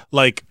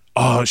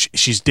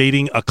she's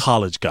dating a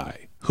college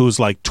guy who's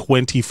like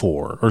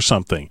 24 or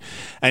something,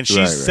 and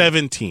she's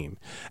 17,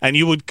 and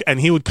he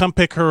would come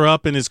pick her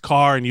up in his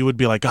car, and you would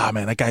be like, oh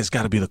man, that guy's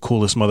got to be the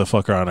coolest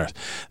motherfucker on earth.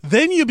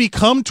 Then you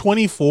become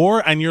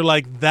 24 and you're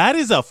like, that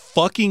is a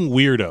fucking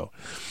weirdo.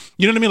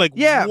 You know what I mean? Like,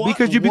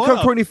 because you become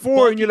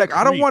 24 and you're like,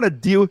 I don't want to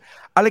deal.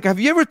 Have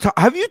you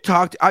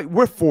talked?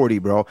 We're 40,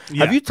 bro.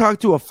 Yeah. Have you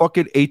talked to a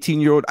fucking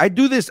 18-year-old? I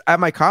do this at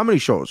my comedy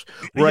shows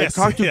where I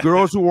talk to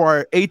girls who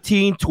are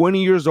 18,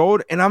 20 years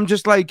old. And I'm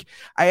just like,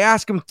 I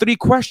ask them 3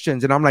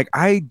 questions and I'm like,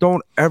 I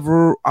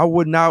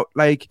would not,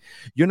 like,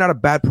 you're not a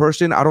bad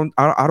person. I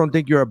don't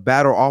think you're a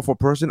bad or awful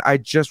person. I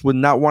just would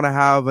not want to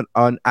have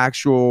an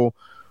actual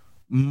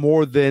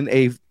more than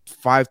a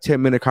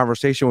 5-10 minute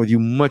conversation with you,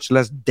 much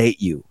less date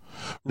you.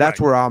 That's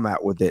where I'm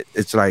at with it.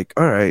 It's like,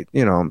 all right,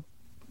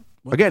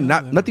 again,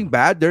 nothing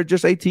bad. They're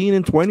just 18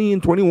 and 20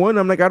 and 21.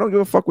 I'm like, I don't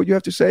give a fuck what you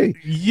have to say.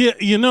 Yeah,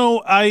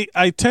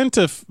 I tend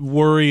to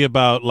worry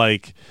about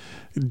like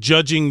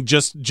judging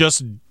just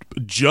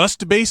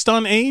based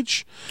on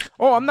age.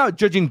 Oh, I'm not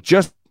judging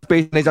just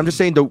based on age. I'm just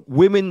saying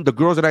the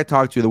girls that I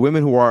talk to, the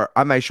women who are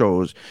on my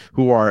shows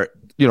who are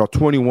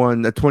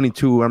 21,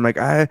 22. I'm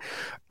like,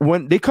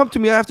 when they come to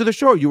me after the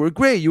show, you were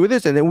great, you were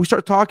this, and then we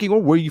start talking,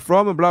 where are you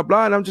from, and blah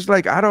blah, and I'm just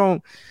like, I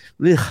don't.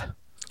 Ugh.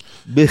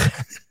 It's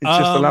just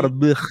a lot of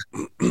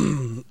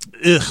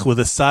ugh with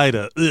a side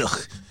of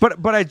ugh.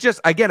 But I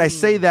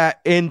say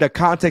that in the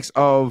context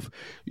of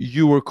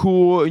you were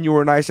cool and you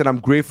were nice and I'm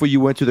grateful you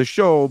went to the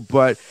show,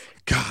 but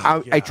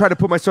I try to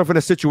put myself in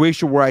a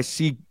situation where I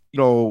see,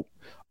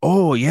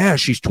 oh yeah,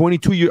 she's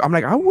 22 years. I'm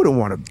like, I wouldn't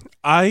want to.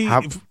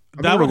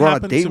 That would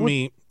happen to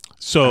me.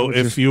 So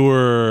if you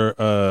were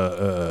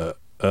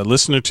a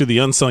listener to the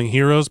Unsung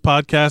Heroes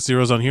podcast,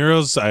 Zeros on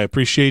Heroes, I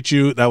appreciate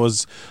you. That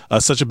was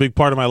such a big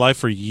part of my life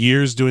for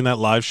years, doing that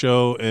live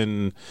show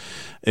in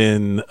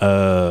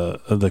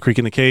the Creek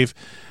in the Cave,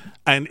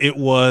 and it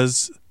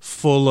was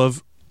full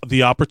of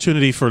the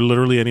opportunity for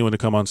literally anyone to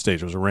come on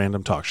stage. It was a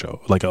random talk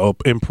show, like an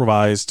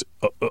improvised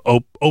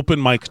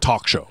open mic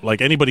talk show.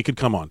 Like anybody could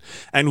come on,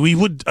 and we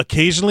would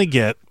occasionally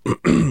get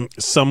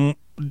some.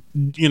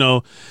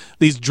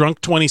 These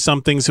drunk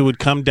 20-somethings who would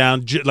come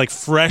down like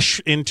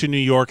fresh into New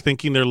York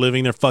thinking they're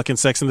living their fucking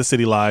Sex and the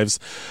City lives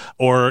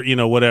or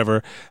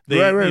whatever.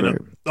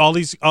 All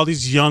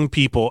these young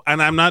people,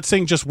 and I'm not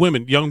saying just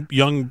women,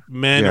 young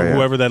men or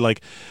whoever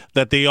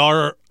that they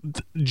are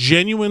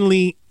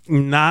genuinely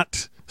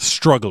not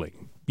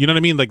struggling. You know what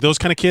I mean? Like those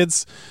kind of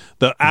kids,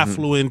 the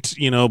affluent,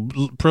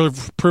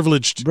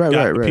 privileged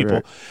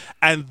people.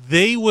 And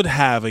they would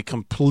have a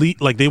complete,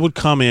 like they would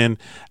come in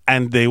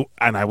and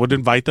I would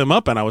invite them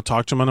up and I would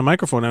talk to them on the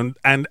microphone.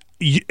 And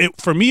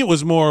for me, it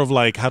was more of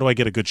like, how do I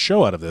get a good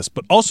show out of this?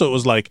 But also it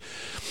was like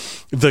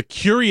the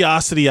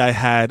curiosity I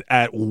had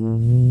at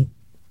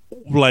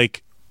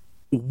like,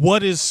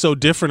 what is so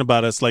different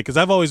about us? Like, because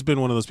I've always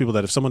been one of those people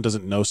that if someone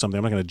doesn't know something,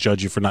 I'm not going to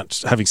judge you for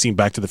not having seen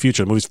Back to the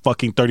Future. The movie's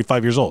fucking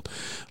 35 years old.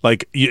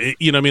 Like, you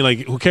know what I mean?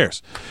 Like, who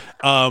cares?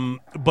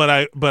 But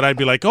I'd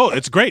be like, oh,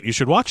 it's great. You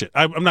should watch it.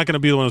 I'm not going to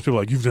be one of those people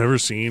like, you've never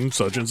seen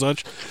such and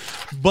such.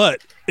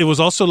 But it was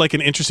also like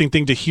an interesting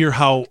thing to hear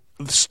how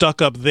stuck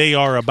up they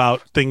are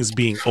about things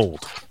being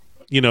old.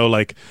 You know,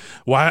 like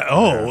why?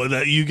 Oh,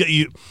 that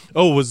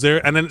was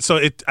there? And then so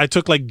I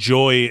took like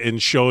joy in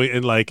showing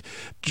and like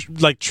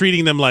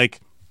treating them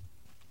like,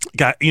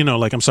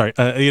 like I'm sorry,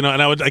 and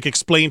I would like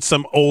explain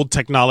some old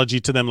technology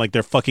to them like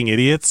they're fucking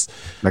idiots,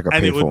 like a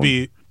and payphone. It would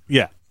be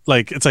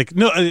like it's like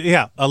no,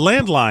 a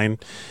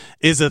landline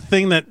is a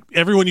thing that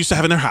everyone used to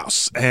have in their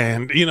house,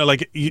 and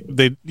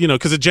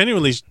because it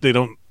genuinely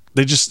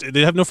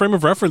they have no frame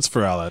of reference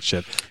for all that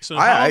shit. So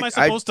how am I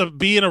supposed to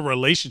be in a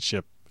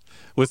relationship?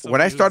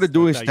 When I started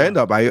doing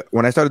stand-up, I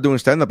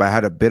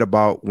had a bit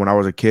about when I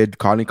was a kid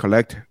calling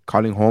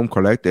home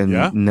collect, and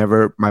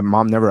my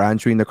mom never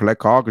answering the collect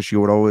call because she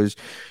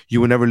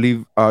would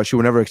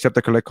never accept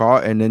the collect call,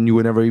 and then you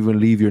would never even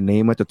leave your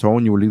name at the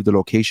tone. You would leave the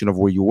location of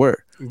where you were.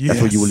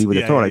 That's what you would leave at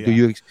the tone. Like, do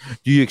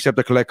you accept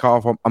the collect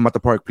call? I'm at the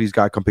park. Please,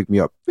 guy, come pick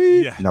me up.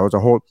 Yeah. And that was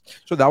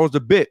so that was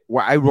the bit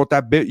where I wrote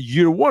that bit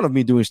year one of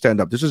me doing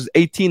stand-up. This was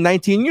 18,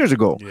 19 years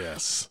ago.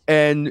 Yes.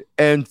 And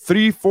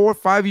 3, 4,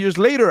 5 years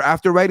later,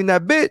 after writing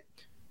that bit,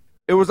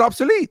 it was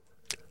obsolete.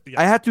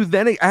 Yeah. I had to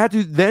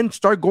then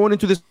start going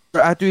into this.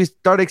 I had to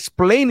start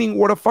explaining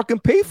what a fucking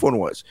payphone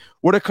was,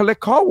 what a collect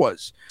call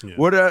was,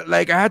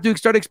 I had to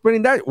start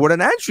explaining that what an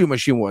answering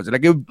machine was.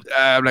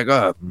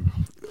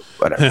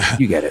 Whatever,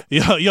 you get it.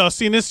 Y'all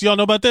seen this? Y'all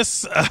know about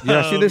this?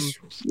 Yeah, seen this.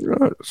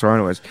 So,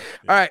 anyways,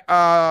 all right.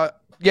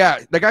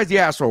 The guy's the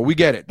asshole. We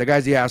get it. The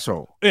guy's the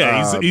asshole.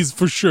 Yeah, he's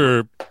for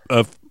sure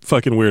a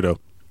fucking weirdo.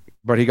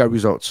 But he got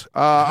results.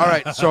 All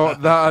right. So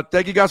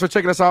thank you guys for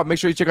checking us out. Make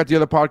sure you check out the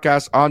other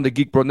podcasts on the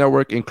Geek Bro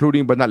Network,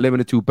 including but not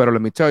limited to Better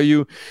Let Me Tell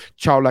You,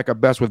 Chow Like a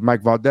Best with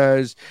Mike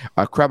Valdez,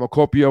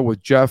 Cramacopia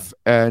with Jeff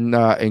and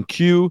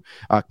Q,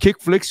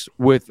 Kickflix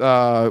with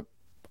the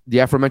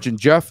aforementioned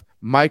Jeff,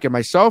 Mike, and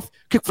myself.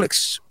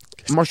 Kickflix,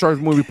 Martial Arts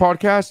Movie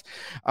Podcast.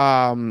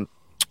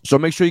 So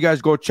make sure you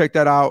guys go check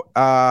that out.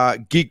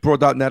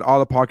 Geekbro.net, all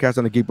the podcasts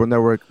on the Geek Bro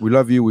Network. We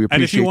love you. We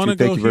appreciate you. And if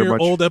you want to go hear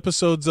old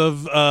episodes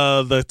of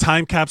the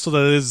time capsule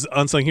that is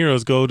Unsung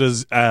Heroes, go to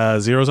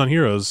Zeros on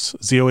Heroes,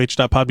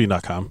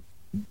 zoh.podbean.com.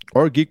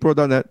 Or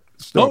geekbro.net.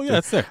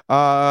 It's there.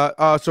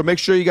 So make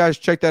sure you guys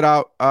check that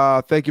out.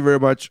 Thank you very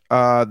much.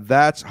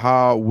 That's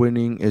how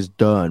winning is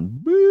done.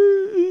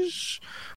 Boosh.